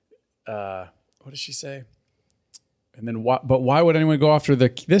 What does she say? And then why would anyone go after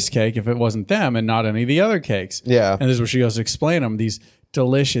this cake if it wasn't them and not any of the other cakes? Yeah. And this is where she goes to explain them. These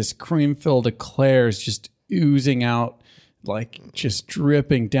delicious cream-filled eclairs just oozing out, like just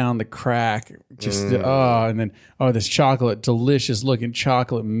dripping down the crack. Just and then this delicious looking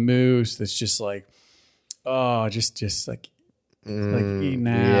chocolate mousse that's just like just like eating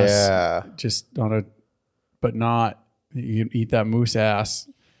ass. Yeah. Just but not, you can eat that mousse ass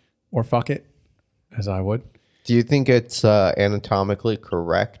or fuck it, as I would. Do you think it's anatomically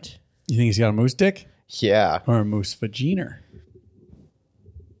correct? You think he's got a moose dick Yeah. or a moose vagina?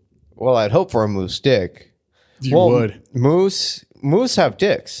 Well, I'd hope for a moose dick. You would. Moose have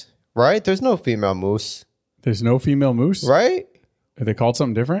dicks, right? There's no female moose, There's no female moose, right? Are they called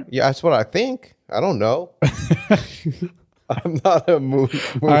something different? Yeah, that's what I think. I don't know. I'm not a moose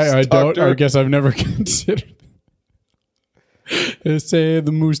I don't. doctor. I guess I've never considered. They say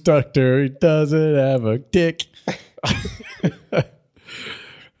the moose doctor, he doesn't have a dick.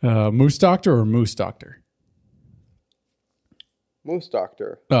 Moose doctor or moose doctor? Moose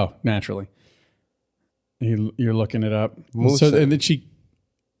doctor. Oh, naturally. You're looking it up. Moose. So, and then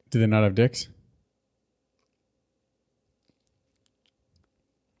do they not have dicks?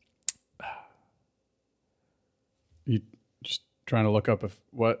 You just trying to look up if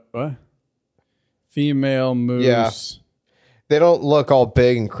what? Female moose. Yeah. They don't look all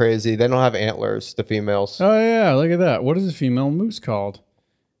big and crazy. They don't have antlers, the females. Oh yeah, look at that. What is a female moose called?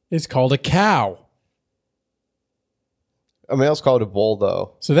 It's called a cow. A male's called a bull,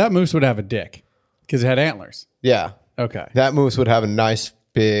 though. So that moose would have a dick because it had antlers. Yeah. Okay. That moose would have a nice,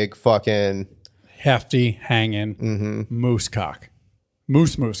 big, fucking... Hefty, hanging moose cock.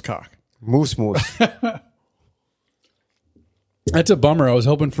 Moose cock. Moose. That's a bummer. I was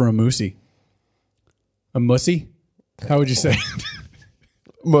hoping for a moosey. A mussy? How would you say?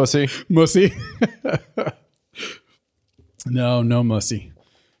 Mussy. Mussy? No mussy.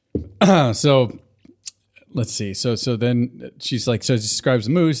 So let's see. So then she's like, so she describes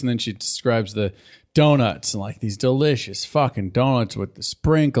the moose, and then she describes the donuts and like these delicious fucking donuts with the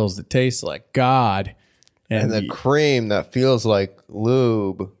sprinkles that taste like God. And the cream that feels like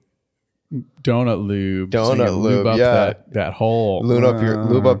lube. Donut lube. Donut you lube, up yeah. that hole.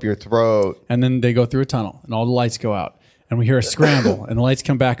 Lube up your throat. And then they go through a tunnel and all the lights go out. And we hear a scramble and the lights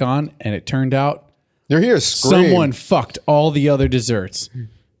come back on. And it turned out You hear a scream. someone fucked all the other desserts.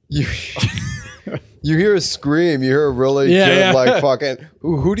 You hear a scream. You hear a really good, Yeah. like, fucking...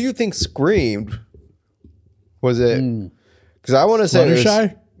 Who do you think screamed? Was it... Because I want to say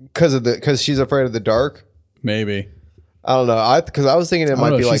Fluttershy? because she's afraid of the dark. Maybe. I don't know. Because I was thinking it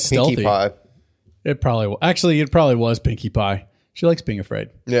might know, be like she's Pinkie stealthy. Pie. It probably actually it probably was Pinkie Pie. She likes being afraid.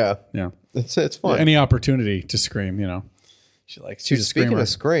 Yeah. Yeah. It's fun. Any opportunity to scream, she's a Speaking screamer. of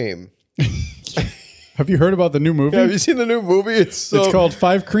Scream, Have you heard about the new movie? have you seen the new movie? It's Called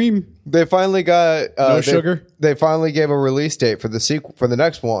Five Cream. They finally got Sugar? They finally gave a release date for the sequel for the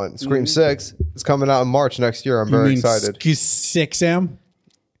next one, Scream 6. It's coming out in March next year. I'm very excited. 6M?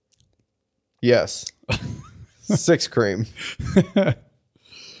 Yes, 6 cream.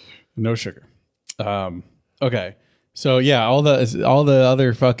 No sugar. Okay. So yeah, all the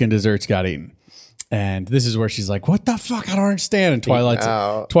other fucking desserts got eaten. And this is where she's like, "What the fuck? I don't understand." And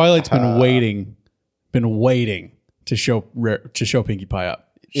out. Twilight's been waiting to show Pinkie Pie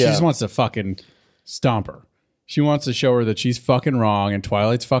up. She Yeah. just wants to fucking stomp her. She wants to show her that she's fucking wrong and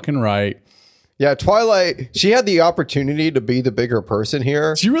Twilight's fucking right. Yeah, Twilight. She had the opportunity to be the bigger person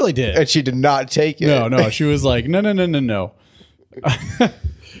here, She really did. and she did not take it. No. She was like, no.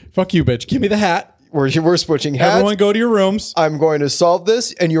 Fuck you, bitch. Give me the hat. We're switching hats. Everyone go to your rooms. I'm going to solve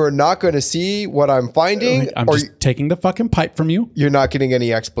this, and you are not going to see what I'm finding, I'm or just taking the fucking pipe from you. you're not getting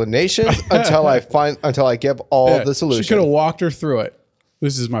any explanations until I give all Yeah, the solution. She could have walked her through it.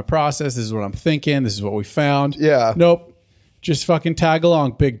 This is my process. This is what I'm thinking. This is what we found. Yeah. Nope. Just fucking tag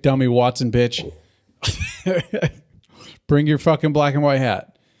along, big dummy Watson bitch. Bring your fucking black and white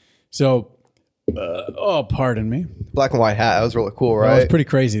hat. So, pardon me. Black and white hat. That was really cool, right? That was pretty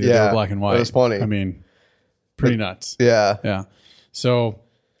crazy that they Yeah, were black and white. it was funny. I mean, pretty nuts. Yeah. Yeah. So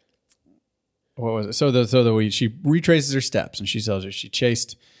what was it? She retraces her steps and she tells her she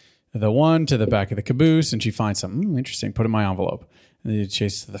chased the one to the back of the caboose and she finds something interesting. Put it in my envelope. And then you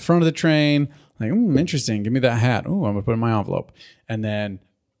chase to the front of the train. Like, interesting. Give me that hat. Oh, I'm gonna put it in my envelope. And then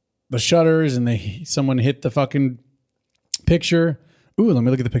the shutters and someone hit the fucking picture. Ooh, let me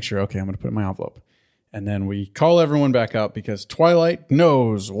look at the picture. Okay, I'm gonna put it in my envelope. And then we call everyone back up because Twilight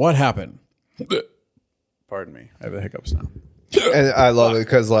knows what happened. Pardon me. I have the hiccups now. And I love it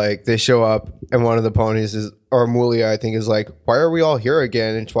because like they show up and one of the ponies is, or Amulia, I think, is like, "Why are we all here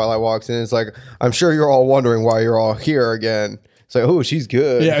again?" And Twilight walks in. It's like, "I'm sure you're all wondering why you're all here again." It's like, "Oh, she's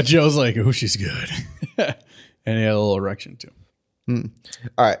good." Yeah, Joe's like, "Oh, she's good," and he had a little erection too.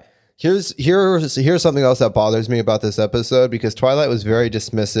 All right. Here's something else that bothers me about this episode because Twilight was very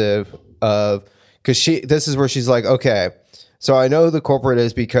dismissive of this is where she's like, okay, so I know who the culprit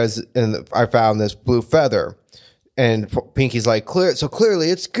is because I found this blue feather, and Pinky's like, clearly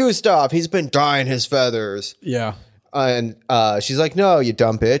it's Gustav. He's been dyeing his feathers. Yeah, And she's like, no, you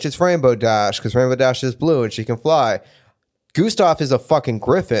dumb bitch. It's Rainbow Dash because Rainbow Dash is blue and she can fly. Gustav is a fucking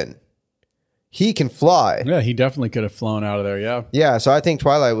griffin. He can fly. yeah, he definitely could have flown out of there. Yeah, Yeah, so I think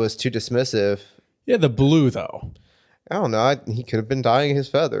Twilight was too dismissive. yeah, the blue though. I don't know. He could have been dyeing his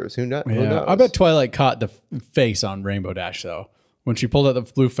feathers. Who knows? Yeah, I bet Twilight caught the face on Rainbow Dash though. when she pulled out the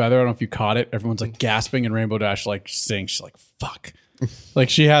blue feather, I don't know if you caught it. Everyone's like gasping, and Rainbow Dash like sings. She's like, "Fuck!" Like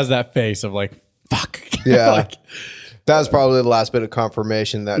she has that face of like, "Fuck." Yeah. Like, That was probably the last bit of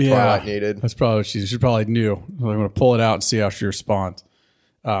confirmation that Twilight needed. That's probably she probably knew. I'm going to pull it out and see how she responds.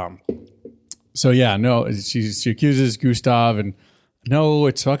 So yeah, no, she accuses Gustav, and no,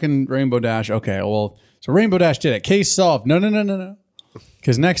 it's fucking Rainbow Dash. Okay, well, so Rainbow Dash did it. Case solved. No.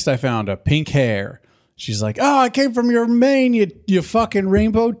 Because next I found a pink hair. She's like, "Oh, I came from your main, you fucking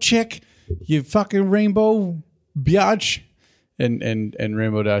rainbow chick, you fucking rainbow biatch." And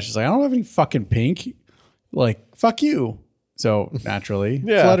Rainbow Dash is like, "I don't have any fucking pink. Like, fuck you." So naturally,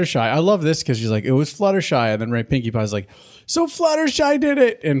 Fluttershy. I love this because she's like, "It was Fluttershy," and then Pinkie Pie's like, "So Fluttershy did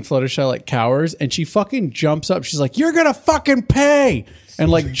it," and Fluttershy like cowers, and she fucking jumps up. She's like, "You're gonna fucking pay," and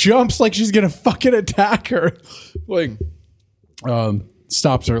like jumps like she's gonna fucking attack her. Like,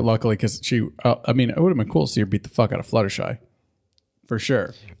 stops her luckily because she. I mean, it would have been cool to see her beat the fuck out of Fluttershy, for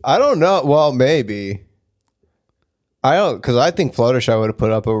sure. I don't know. Well, maybe. I don't, because I think Fluttershy would have put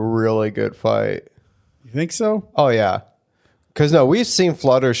up a really good fight. You think so? Oh yeah. Because no, we've seen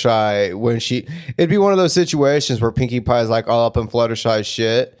Fluttershy when it'd be one of those situations where Pinkie Pie's like all up in Fluttershy's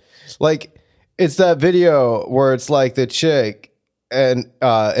shit. Like, it's that video where it's like the chick and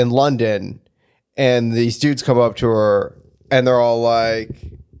in London, and these dudes come up to her and they're all like,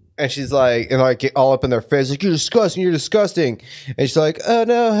 and she's like, and like get all up in their face, like, "You're disgusting. And she's like, "Oh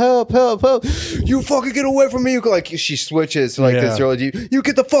no, help. You fucking get away from me." Like, she switches to like this really deep, "You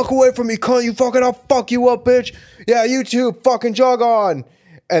get the fuck away from me, cunt. You fucking, I'll fuck you up, bitch. Yeah, you too, fucking jog on."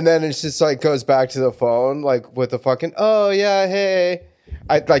 And then it's just like goes back to the phone, like with the fucking, "Oh yeah, hey."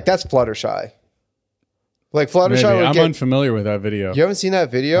 Like that's Fluttershy. Like Fluttershy Maybe. would I'm get, unfamiliar with that video. You haven't seen that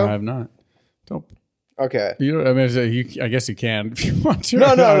video? I have not. Don't. Okay. You know, I mean, I guess you can if you want to.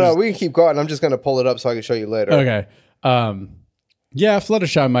 No. We can keep going. I'm just going to pull it up so I can show you later. Okay. Yeah,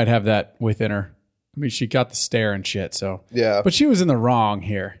 Fluttershy might have that within her. I mean, she got the stare and shit, so. Yeah. But she was in the wrong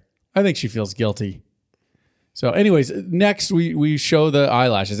here. I think she feels guilty. So anyways, next we show the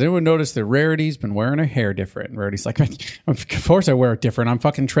eyelashes. Anyone notice that Rarity's been wearing her hair different? And Rarity's like, "Of course I wear it different. I'm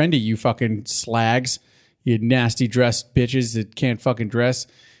fucking trendy, you fucking slags. You nasty dressed bitches that can't fucking dress."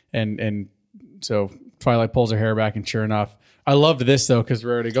 And so Twilight pulls her hair back, and sure enough, I loved this though because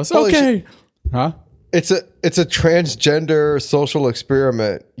Rarity goes, "Okay." Huh? It's a transgender social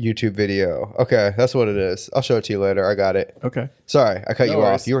experiment YouTube video. Okay, that's what it is. I'll show it to you later. I got it. Okay. Sorry, I cut you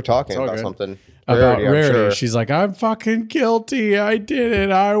worries. off. You were talking all about good. something. About I'm Rarity. sure. She's like, "I'm fucking guilty. I did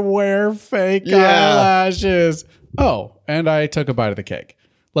it. I wear fake eyelashes. Oh, and I took a bite of the cake."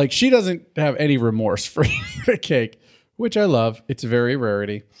 Like, she doesn't have any remorse for eating the cake, which I love. It's very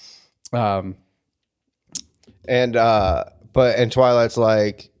Rarity. And Twilight's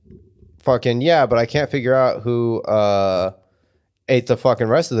like, "Fucking yeah, but I can't figure out who ate the fucking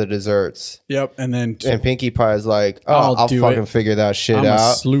rest of the desserts." Yep. And then And Pinkie Pie's like, "Oh, I'll do fucking it. figure that shit I'm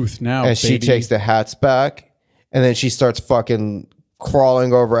out." a sleuth now, And she baby. takes the hats back, and then she starts fucking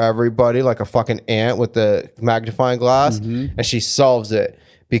crawling over everybody like a fucking ant with the magnifying glass, and she solves it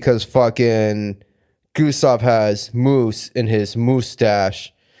because fucking Gustav has mousse in his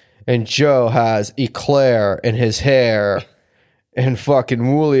moustache, and Joe has eclair in his hair, and fucking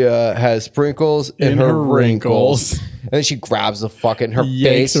Wulia has sprinkles in her wrinkles. And then she grabs the fucking her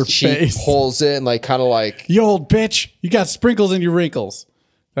Yanks face, her she face. pulls it, and like kind of like, "You old bitch, you got sprinkles in your wrinkles."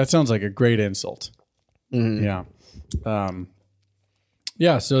 That sounds like a great insult. Yeah.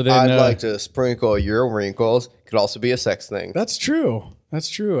 Yeah, so then... "I'd like to sprinkle your wrinkles." Could also be a sex thing. That's true. That's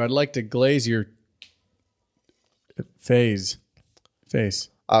true. I'd like to glaze your face.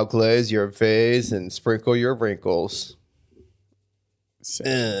 I'll glaze your face and sprinkle your wrinkles.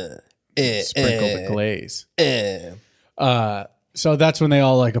 Sprinkle the glaze. Eh. So that's when they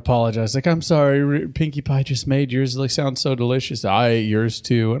all like apologize. Like, "I'm sorry, Pinkie Pie just made yours like sound so delicious. I ate yours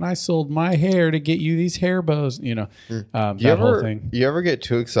too, and I sold my hair to get you these hair bows." You know, that whole thing. You ever get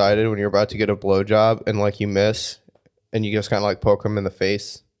too excited when you're about to get a blowjob and like you miss, and you just kind of like poke them in the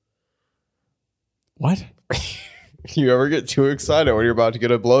face? What? You ever get too excited when you're about to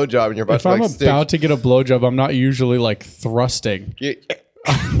get a blowjob and you're about If to I'm like about to get a blowjob, I'm not usually like thrusting. stick?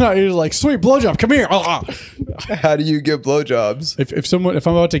 I'm not usually like, "Sweet blowjob, come here." How do you get blowjobs? If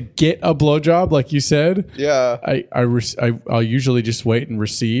I'm about to get a blowjob, like you said, Yeah. I'll usually just wait and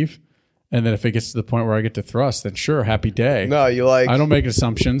receive, and then if it gets to the point where I get to thrust, then sure, happy day. No, you like I don't make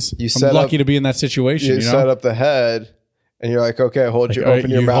assumptions. You I'm set lucky up- to be in that situation. you You set know, up the head, and you're like, okay, hold your All right, open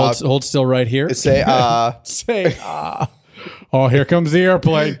your you mouth, hold still right here. say Say ah. Oh, here comes the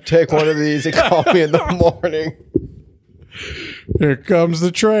airplane. take one of these and call me in the morning. Here comes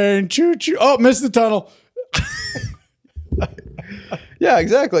the train. Choo choo. Oh, missed the tunnel. Yeah,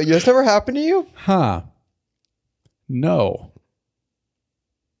 exactly. This never happened to you? Huh. No.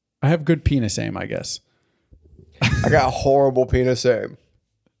 I have good penis aim, I guess. I got horrible penis aim.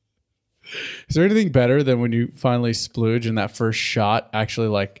 Is there anything better than when you finally splooge and that first shot actually,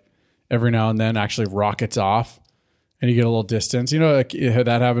 like, every now and then actually rockets off and you get a little distance? You know, like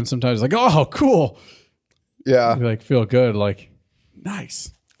that happens sometimes. Like, oh, cool. Yeah. You like feel good. Like,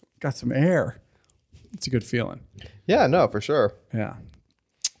 nice. Got some air. It's a good feeling. Yeah, no, for sure. Yeah.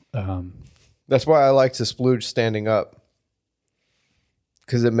 That's why I like to splooge standing up.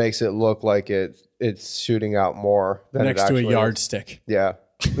 Because it makes it look like it's shooting out more than Next it to a actually yardstick. Yeah.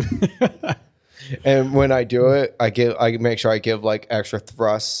 And when I do it, I make sure I give like extra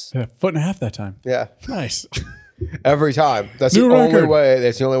thrusts. Yeah, 1.5 feet that time. Yeah. Nice. Every time. That's New the only record. way.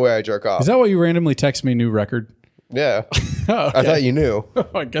 That's the only way I jerk off. Is that why you randomly text me new record? Yeah. Oh, I thought you knew.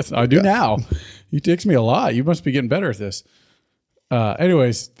 I guess I do now. You text me a lot. You must be getting better at this.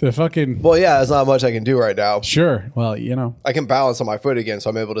 Anyways, the fucking... Well, yeah, there's not much I can do right now. Sure. Well, you know. I can balance on my foot again, so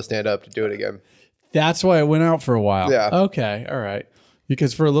I'm able to stand up to do it again. That's why it went out for a while. Yeah. Okay. All right.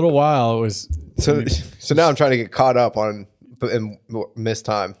 Because for a little while it was... So now I'm trying to get caught up on and miss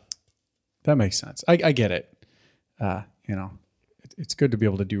time. That makes sense. I get it. You know, it's good to be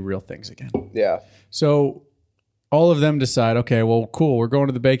able to do real things again. Yeah. So all of them decide, okay, well, cool. We're going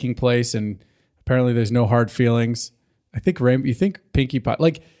to the baking place, and apparently there's no hard feelings. I think you think Pinkie Pie,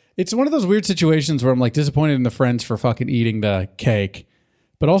 like, it's one of those weird situations where I'm like disappointed in the friends for fucking eating the cake,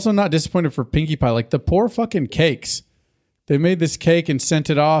 but also not disappointed for Pinkie Pie. Like the poor fucking cakes. They made this cake and sent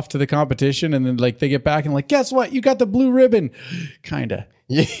it off to the competition, and then like they get back and like, guess what? You got the blue ribbon. Kinda.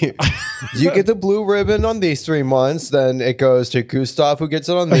 You get the blue ribbon on these 3 months, then it goes to Gustav, who gets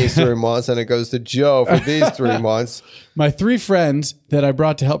it on these 3 months, and it goes to Joe for these 3 months. My 3 friends that I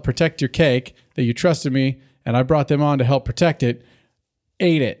brought to help protect your cake, that you trusted me, and I brought them on to help protect it,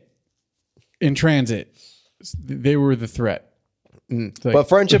 ate it in transit. They were the threat. Like, But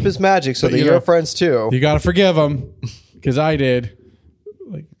friendship is magic, so But they're you your know- friends too. you got to forgive them, because I did.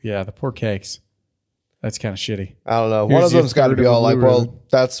 Like, yeah, the poor cakes. That's kind of shitty. I don't know. Here's One of your them's got to third be of a all like, blue ribbon.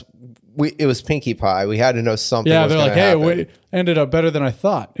 well, it was Pinkie Pie. We had to know something. Yeah, was they're gonna like, hey, happen. it ended up better than I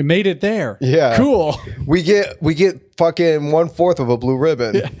thought. It made it there. Yeah. Cool. We get fucking 1/4 of a blue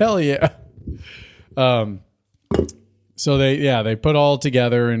ribbon. Hell yeah. So they put all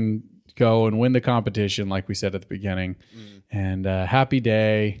together and go and win the competition, like we said at the beginning. And happy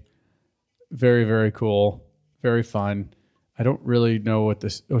day. Very, very cool. Very fun. I don't really know what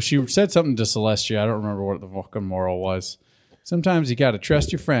this... Oh, she said something to Celestia. I don't remember what the fucking moral was. Sometimes you got to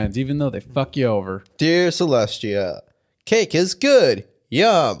trust your friends, even though they fuck you over. Dear Celestia, cake is good.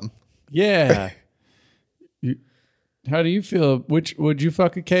 Yum. Yeah. How do you feel? Would you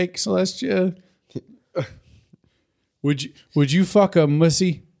fuck a cake, Celestia? Would you fuck a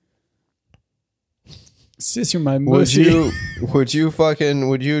mussy? Sis, you're my mussy. Would you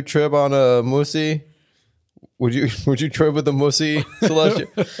trip on a mussy? Would you trip with a mussy, Celestia?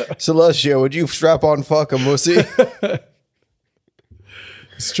 Celestia, would you strap on fuck a mussy?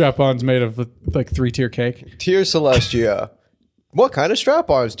 Strap-on's made of like 3-tier cake. Dear Celestia, what kind of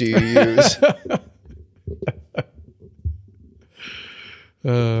strap-ons do you use?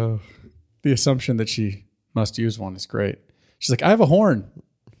 The assumption that she must use one is great. She's like, I have a horn.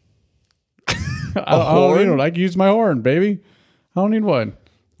 I don't need one. I can use my horn, baby. I don't need one.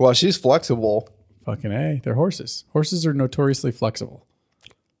 Well, she's flexible. Fucking A. They're horses. Horses are notoriously flexible.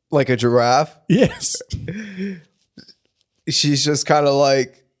 Like a giraffe. Yes. She's just kind of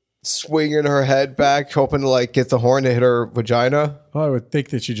like swinging her head back, hoping to like get the horn to hit her vagina. Well, I would think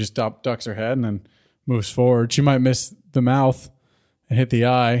that she just ducks her head and then moves forward. She might miss the mouth and hit the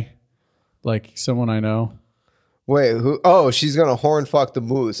eye, like someone I know. Wait, who? Oh, she's gonna horn fuck the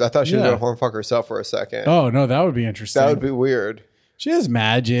moose. I thought she was Yeah. gonna horn fuck herself for a second. Oh no, that would be interesting. That would be weird. She has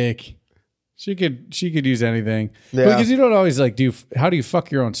magic. She could use anything. Yeah. Because you don't always like how do you fuck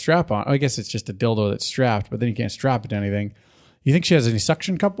your own strap on? I guess it's just a dildo that's strapped, but then you can't strap it to anything. You think she has any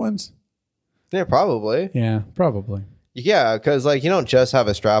suction cup ones? Yeah, probably. Yeah, probably. Yeah, because like you don't just have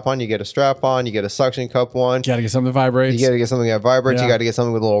a strap on. You get a strap on. You get a suction cup one. You gotta get something that vibrates. You got to get something that vibrates. Yeah. You got to get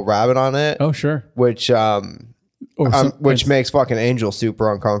something with a little rabbit on it. Oh sure. Which which makes fucking Angel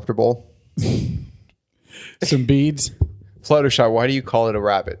super uncomfortable. some beads. Fluttershy, why do you call it a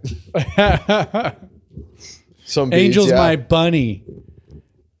rabbit? Some beads, Angel's yeah. my bunny.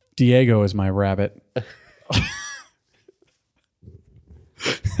 Diego is my rabbit.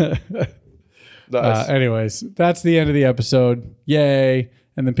 Nice. Anyways, that's the end of the episode. Yay.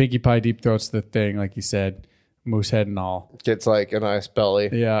 And then Pinkie Pie deep throats the thing, like you said. Moose head and all. Gets like a nice belly.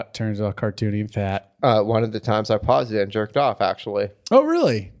 Yeah, turns out cartoony and fat. One of the times I paused it and jerked off, actually. Oh,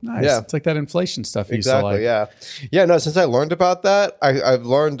 really? Nice. Yeah. It's like that inflation stuff you Exactly. used to like. Yeah. No. Since I learned about that, I've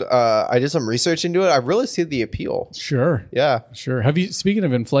learned. I did some research into it. I really see the appeal. Sure. Yeah. Sure. Speaking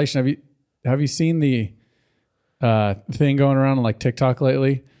of inflation, have you seen the thing going around on like TikTok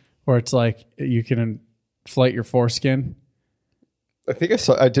lately, where it's like you can inflate your foreskin? I think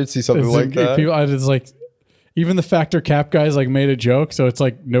I did see something like that. It's like even the Factor Cap guys like made a joke, so it's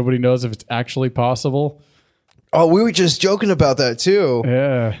like nobody knows if it's actually possible. Oh, we were just joking about that too.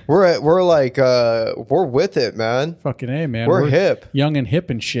 Yeah. We're with it, man. Fucking A, man. We're hip. Young and hip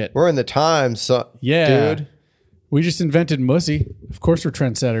and shit. We're in the times, so, Yeah. dude. We just invented mussy. Of course we're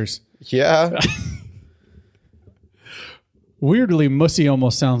trendsetters. Yeah. Weirdly, mussy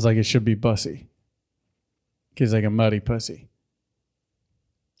almost sounds like it should be bussy. Because like a muddy pussy.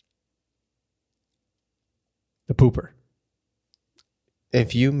 The pooper.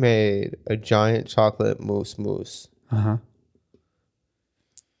 If you made a giant chocolate mousse, Uh-huh.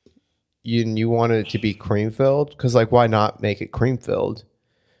 you wanted it to be cream filled, because like why not make it cream filled?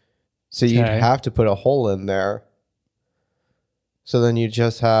 So you'd Okay. have to put a hole in there. So then you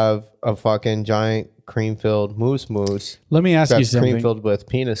just have a fucking giant cream filled mousse Let me ask you that's cream something. filled with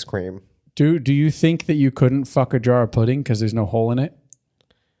penis cream. Do you think that you couldn't fuck a jar of pudding because there's no hole in it?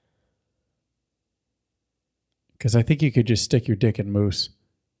 Because I think you could just stick your dick in mousse.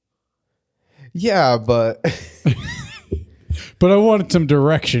 Yeah, but But I wanted some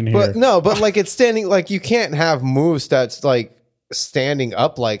direction here. but no, but like it's standing, like you can't have mousse that's like standing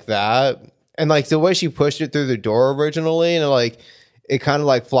up like that. And like the way she pushed it through the door originally, and it kind of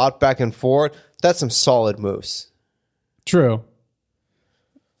like flopped back and forth. That's some solid mousse. True.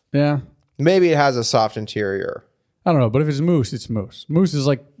 Yeah. Maybe it has a soft interior. I don't know, but if it's mousse, it's mousse. Mousse is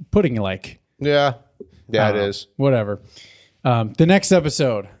like pudding-like. Yeah, I it don't know. is. Whatever. The next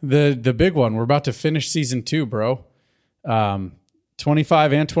episode, the big one. We're about to finish season 2, bro.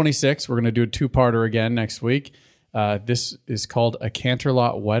 25 and 26. We're going to do a 2-parter again next week. This is called A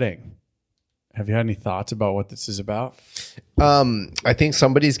Canterlot Wedding. Have you had any thoughts about what this is about? I think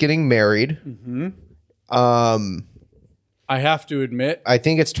somebody's getting married. I have to admit. I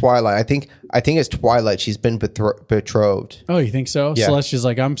think it's Twilight. I think it's Twilight. She's been betrothed. Oh, you think so? Yeah. Celestia's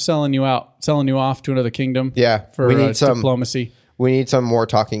like, I'm selling you off to another kingdom. Yeah, For we need some diplomacy. We need some more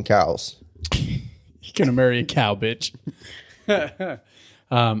talking cows. You're going to marry a cow, bitch.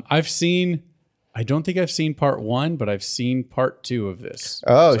 I don't think I've seen part 1, but I've seen part 2 of this.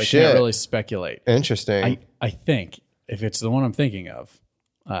 Oh, so I shit. can't really speculate. Interesting. I think if it's the one I'm thinking of.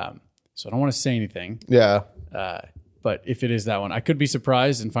 So I don't want to say anything. Yeah. But if it is that one, I could be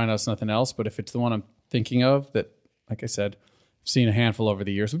surprised and find out it's nothing else. But if it's the one I'm thinking of, that, like I said, I've seen a handful over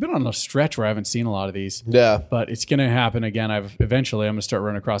the years. We've been on a stretch where I haven't seen a lot of these. Yeah. But it's going to happen again. Eventually I'm going to start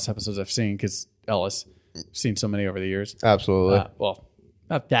running across episodes I've seen because Ellis. I've seen so many over the years. Absolutely. Well,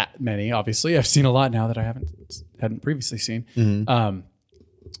 not that many, obviously. I've seen a lot now that I hadn't previously seen.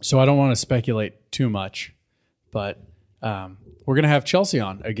 So I don't want to speculate too much, but we're going to have Chelsea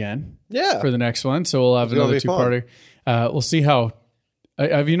on again for the next one. So we'll have another 2-parter. We'll see how...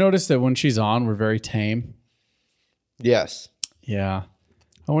 have you noticed that when she's on, we're very tame? Yes. Yeah.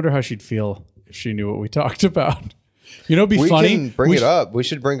 I wonder how she'd feel if she knew what we talked about. You know, it'd be We funny. can bring it up. We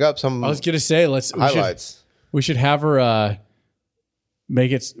should bring up some I was going to say, highlights. We should have her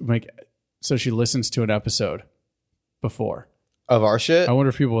make so she listens to an episode before. Of our shit? I wonder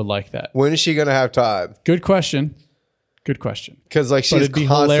if people would like that. When is she going to have time? Good question. Because like But she's it'd be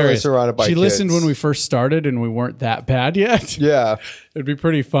constantly hilarious. surrounded by She kids. listened when we first started and we weren't that bad yet. Yeah. It'd be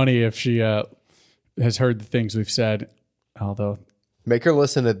pretty funny if she has heard the things we've said. Although, Make her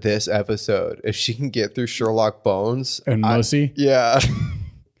listen to this episode. If she can get through Sherlock Bones. and Mussy Yeah.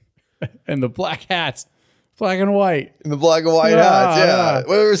 and the black hats, black and white. In the black and white hats. Yeah.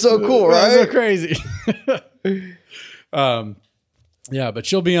 Well, it was so cool, That's right? so crazy. Yeah, but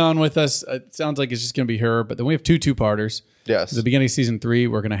she'll be on with us. It sounds like it's just going to be her. But then we have 2-parters. Yes. At the beginning of season 3,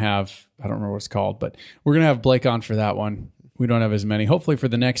 we're going to have, I don't remember what it's called, but we're going to have Blake on for that one. We don't have as many. Hopefully for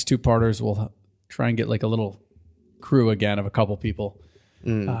the next 2-parters, we'll try and get like a little crew again of a couple people.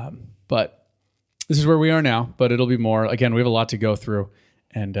 But this is where we are now, but it'll be more. Again, we have a lot to go through.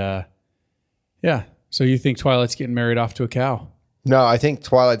 And yeah. So you think Twilight's getting married off to a cow? No, I think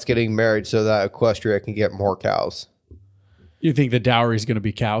Twilight's getting married so that Equestria can get more cows. You think the dowry is going to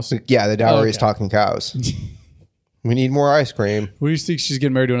be cows? Yeah, the dowry is Okay. talking cows. We need more ice cream. What do you think? She's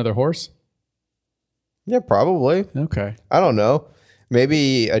getting married to another horse? Yeah, probably. Okay. I don't know.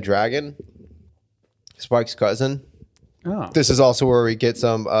 Maybe a dragon. Spike's cousin. Oh. This is also where we get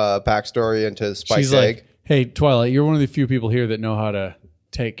some backstory into Spike's She's egg. like, hey, Twilight, you're one of the few people here that know how to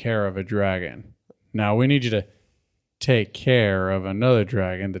take care of a dragon. Now we need you to take care of another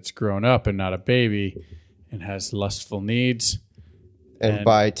dragon that's grown up and not a baby and has lustful needs. And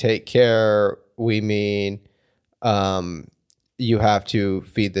by take care, we mean you have to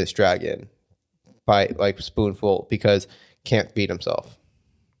feed this dragon by like spoonful because can't feed himself.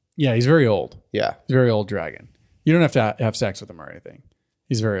 Yeah, he's very old. Yeah. He's a very old dragon. You don't have to have sex with him or anything.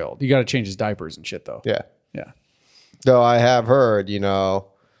 He's very old. You got to change his diapers and shit, though. Yeah. Yeah. Though I have heard,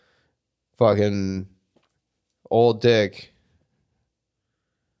 fucking old dick.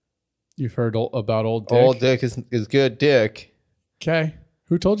 You've heard about old dick? Old dick is good dick. Okay.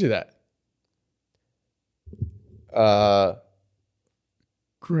 Who told you that?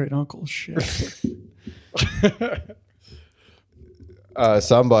 Great uncle shit.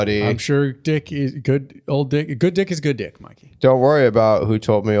 Somebody. I'm sure dick is good. Old dick. Good dick is good dick, Mikey. Don't worry about who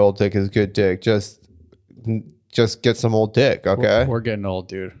told me old dick is good dick. Just get some old dick, okay? We're getting old,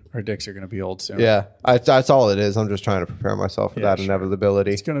 dude. Our dicks are going to be old soon. Yeah. That's all it is. I'm just trying to prepare myself for that sure.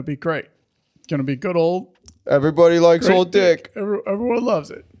 inevitability. It's going to be great. It's going to be good old. Everybody likes Great old dick. Everyone loves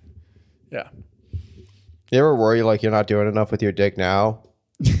it. Yeah. You ever worry like you're not doing enough with your dick now?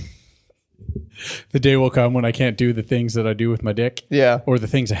 The day will come when I can't do the things that I do with my dick. Yeah. Or the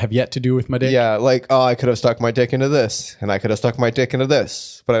things I have yet to do with my dick. Yeah, like, oh, I could have stuck my dick into this, and I could have stuck my dick into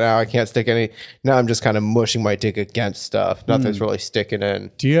this, but now I can't stick any. Now I'm just kind of mushing my dick against stuff. Nothing's really sticking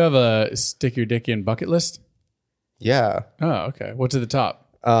in. Do you have a stick your dick in bucket list? Yeah. Oh, okay. What's at the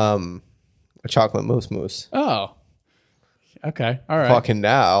top? A chocolate mousse. Oh. Okay. All right. Fucking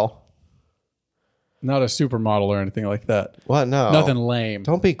now. Not a supermodel or anything like that. What? No. Nothing lame.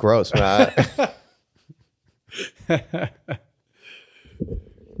 Don't be gross, Matt.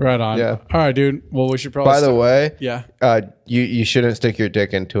 Right on. Yeah. All right, dude. Well, we should probably. By the way, yeah. You shouldn't stick your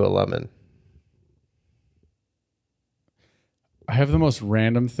dick into a lemon. I have the most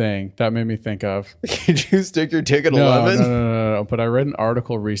random thing that made me think of. Did you stick your dick in a lemon? No. But I read an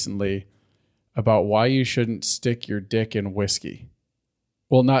article recently about why you shouldn't stick your dick in whiskey.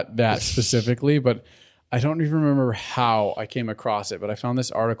 Well, not that specifically, but I don't even remember how I came across it. But I found this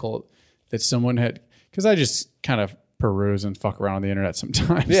article that someone had, because I just kind of peruse and fuck around on the internet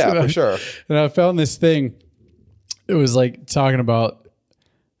sometimes. Yeah, for sure. And I found this thing. It was like talking about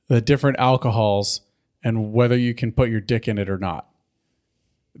the different alcohols and whether you can put your dick in it or not.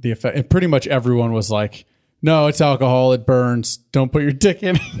 The effect, and pretty much everyone was like, "No, it's alcohol. It burns. Don't put your dick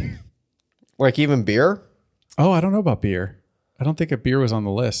in it." Like even beer? Oh, I don't know about beer. I don't think a beer was on the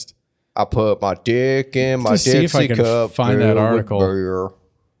list. I put my dick in my Just see if I Dixie can cup. find that filled with article. beer.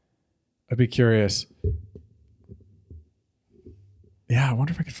 I'd be curious. Yeah, I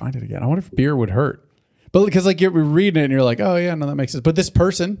wonder if I could find it again. I wonder if beer would hurt. But because like you're reading it and you're like, oh yeah, no, that makes sense. But this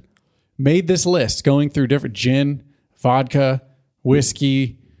person made this list going through different gin, vodka,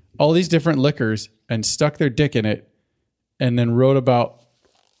 whiskey, all these different liquors and stuck their dick in it and then wrote about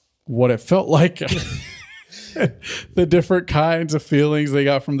what it felt like. The different kinds of feelings they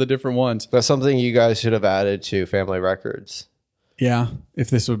got from the different ones. That's something you guys should have added to Family Records. Yeah, if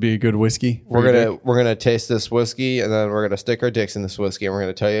this would be a good whiskey. We're gonna taste this whiskey and then we're gonna stick our dicks in this whiskey and we're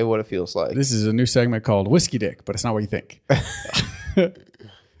gonna tell you what it feels like. This is a new segment called Whiskey Dick, but it's not what you think.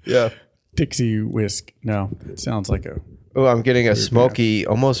 Yeah. Dixie Whisk. No, it sounds like a... Oh, I'm getting a smoky,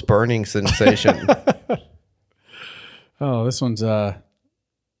 almost burning sensation. Oh, this one's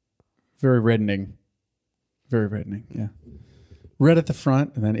very reddening. Very reddening, yeah. Red at the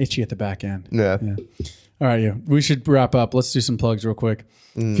front and then itchy at the back end. Yeah. All right, yeah. We should wrap up. Let's do some plugs real quick.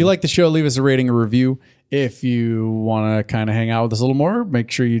 If you like the show, leave us a rating or review. If you want to kind of hang out with us a little more,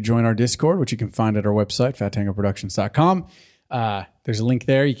 make sure you join our Discord, which you can find at our website, fattangoproductions.com. There's a link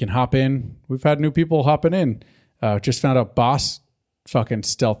there. You can hop in. We've had new people hopping in. Just found out Boss fucking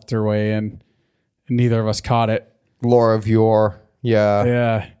stealthed her way in. Neither of us caught it. Laura Vior. Yeah.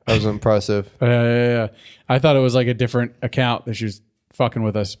 Yeah. That was impressive. Yeah. I thought it was like a different account that she was fucking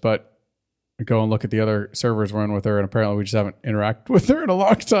with us, but I go and look at the other servers we're in with her, and apparently we just haven't interacted with her in a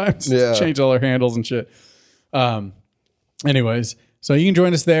long time. So Yeah. Change all her handles and shit. Anyways, so you can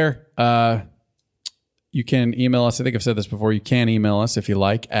join us there. You can email us. I think I've said this before. You can email us if you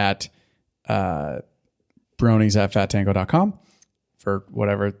like at bronies@fattango.com for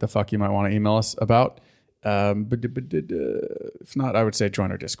whatever the fuck you might want to email us about. If not, I would say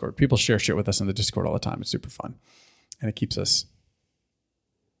join our Discord. People share shit with us in the Discord all the time. It's super fun. And it keeps us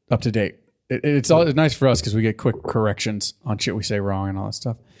up to date. It's nice for us because we get quick corrections on shit we say wrong and all that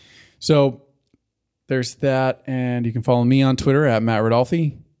stuff. So there's that. And you can follow me on Twitter at Matt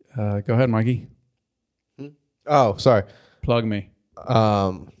Rodolfi. Go ahead, Mikey. Oh, sorry. Plug me.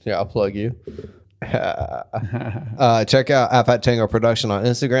 Yeah, I'll plug you. Check out Fat Tango Production on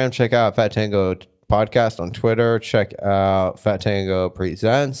Instagram. Check out Fat Tango Podcast on Twitter. Check out Fat Tango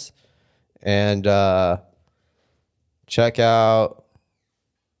Presents. And check out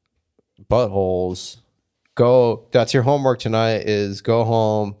Buttholes. That's your homework tonight, is go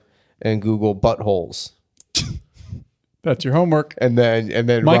home and Google buttholes. That's your homework. And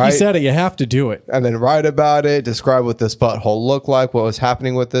then Mikey said it. You have to do it. And then write about it. Describe what this butthole looked like. What was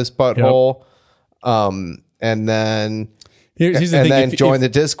happening with this butthole. Yep. And then here's the thing. Join the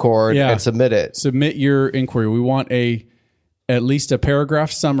Discord and submit it. Submit your inquiry. We want at least a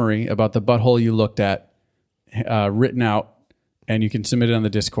paragraph summary about the butthole you looked at, written out, and you can submit it on the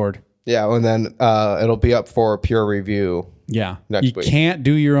Discord. Yeah, and then it'll be up for peer review. Yeah, next week. You can't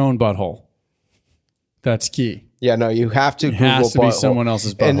do your own butthole. That's key. Yeah, no, you have to Google has to butthole. Be someone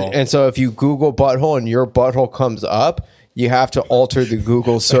else's butthole. And so if you Google butthole and your butthole comes up, you have to alter the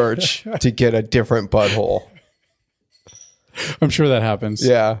Google search to get a different butthole. I'm sure that happens.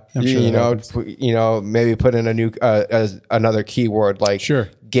 Yeah, maybe put in a new another keyword like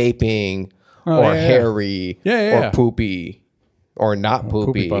gaping or hairy or poopy or not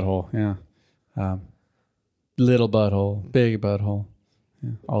poopy. Poopy butthole. Yeah, little butthole, big butthole.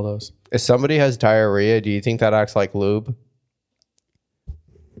 Yeah, all those. If somebody has diarrhea, do you think that acts like lube?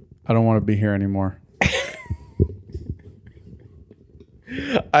 I don't want to be here anymore.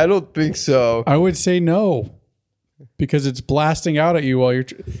 I don't think so. I would say no, because it's blasting out at you while you're...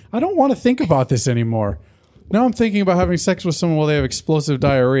 I don't want to think about this anymore. Now I'm thinking about having sex with someone while they have explosive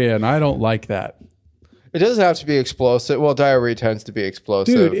diarrhea, and I don't like that. It doesn't have to be explosive. Well, diarrhea tends to be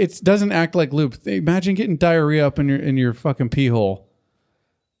explosive. Dude, it doesn't act like lube. Imagine getting diarrhea up in your fucking pee hole.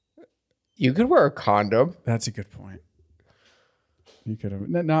 You could wear a condom. That's a good point. You could have.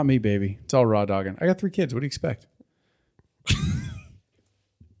 Not me, baby. It's all raw dogging. I got 3 kids. What do you expect?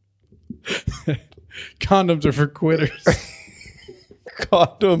 Condoms are for quitters.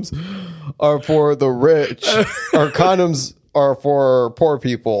 Condoms are for the rich. Or condoms are for poor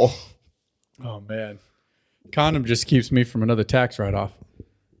people. Oh, man. Condom just keeps me from another tax write-off.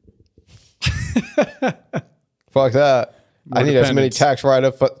 Fuck that. I need as many tax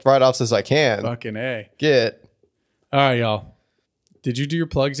write-offs as I can. Fucking A. Get. All right, y'all. Did you do your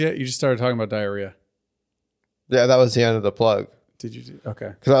plugs yet? You just started talking about diarrhea. Yeah, that was the end of the plug. Did you do? Okay.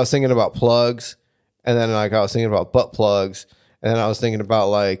 Because I was thinking about plugs, and then I was thinking about butt plugs, and then I was thinking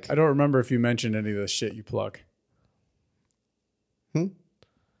about I don't remember if you mentioned any of the shit you plug.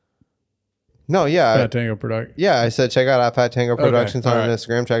 No, yeah. Fat Tango Production. Yeah, I said check out Fat Tango Productions on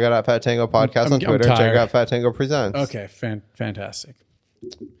Instagram. Check out Fat Tango Podcast on Twitter. Check out Fat Tango Presents. Okay, fantastic.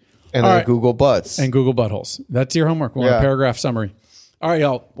 And then Google Butts. And Google Buttholes. That's your homework. We want a paragraph summary. All right,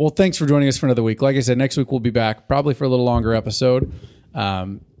 y'all. Well, thanks for joining us for another week. Like I said, next week we'll be back, probably for a little longer episode.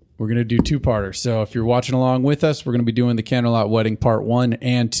 We're going to do 2-parters. So if you're watching along with us, we're going to be doing the Candlelight Wedding Part 1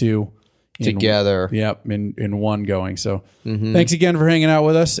 and 2. Together. In one going. So thanks again for hanging out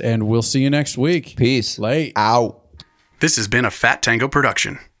with us, and we'll see you next week. Peace. Late. Out. This has been a Fat Tango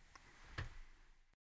production.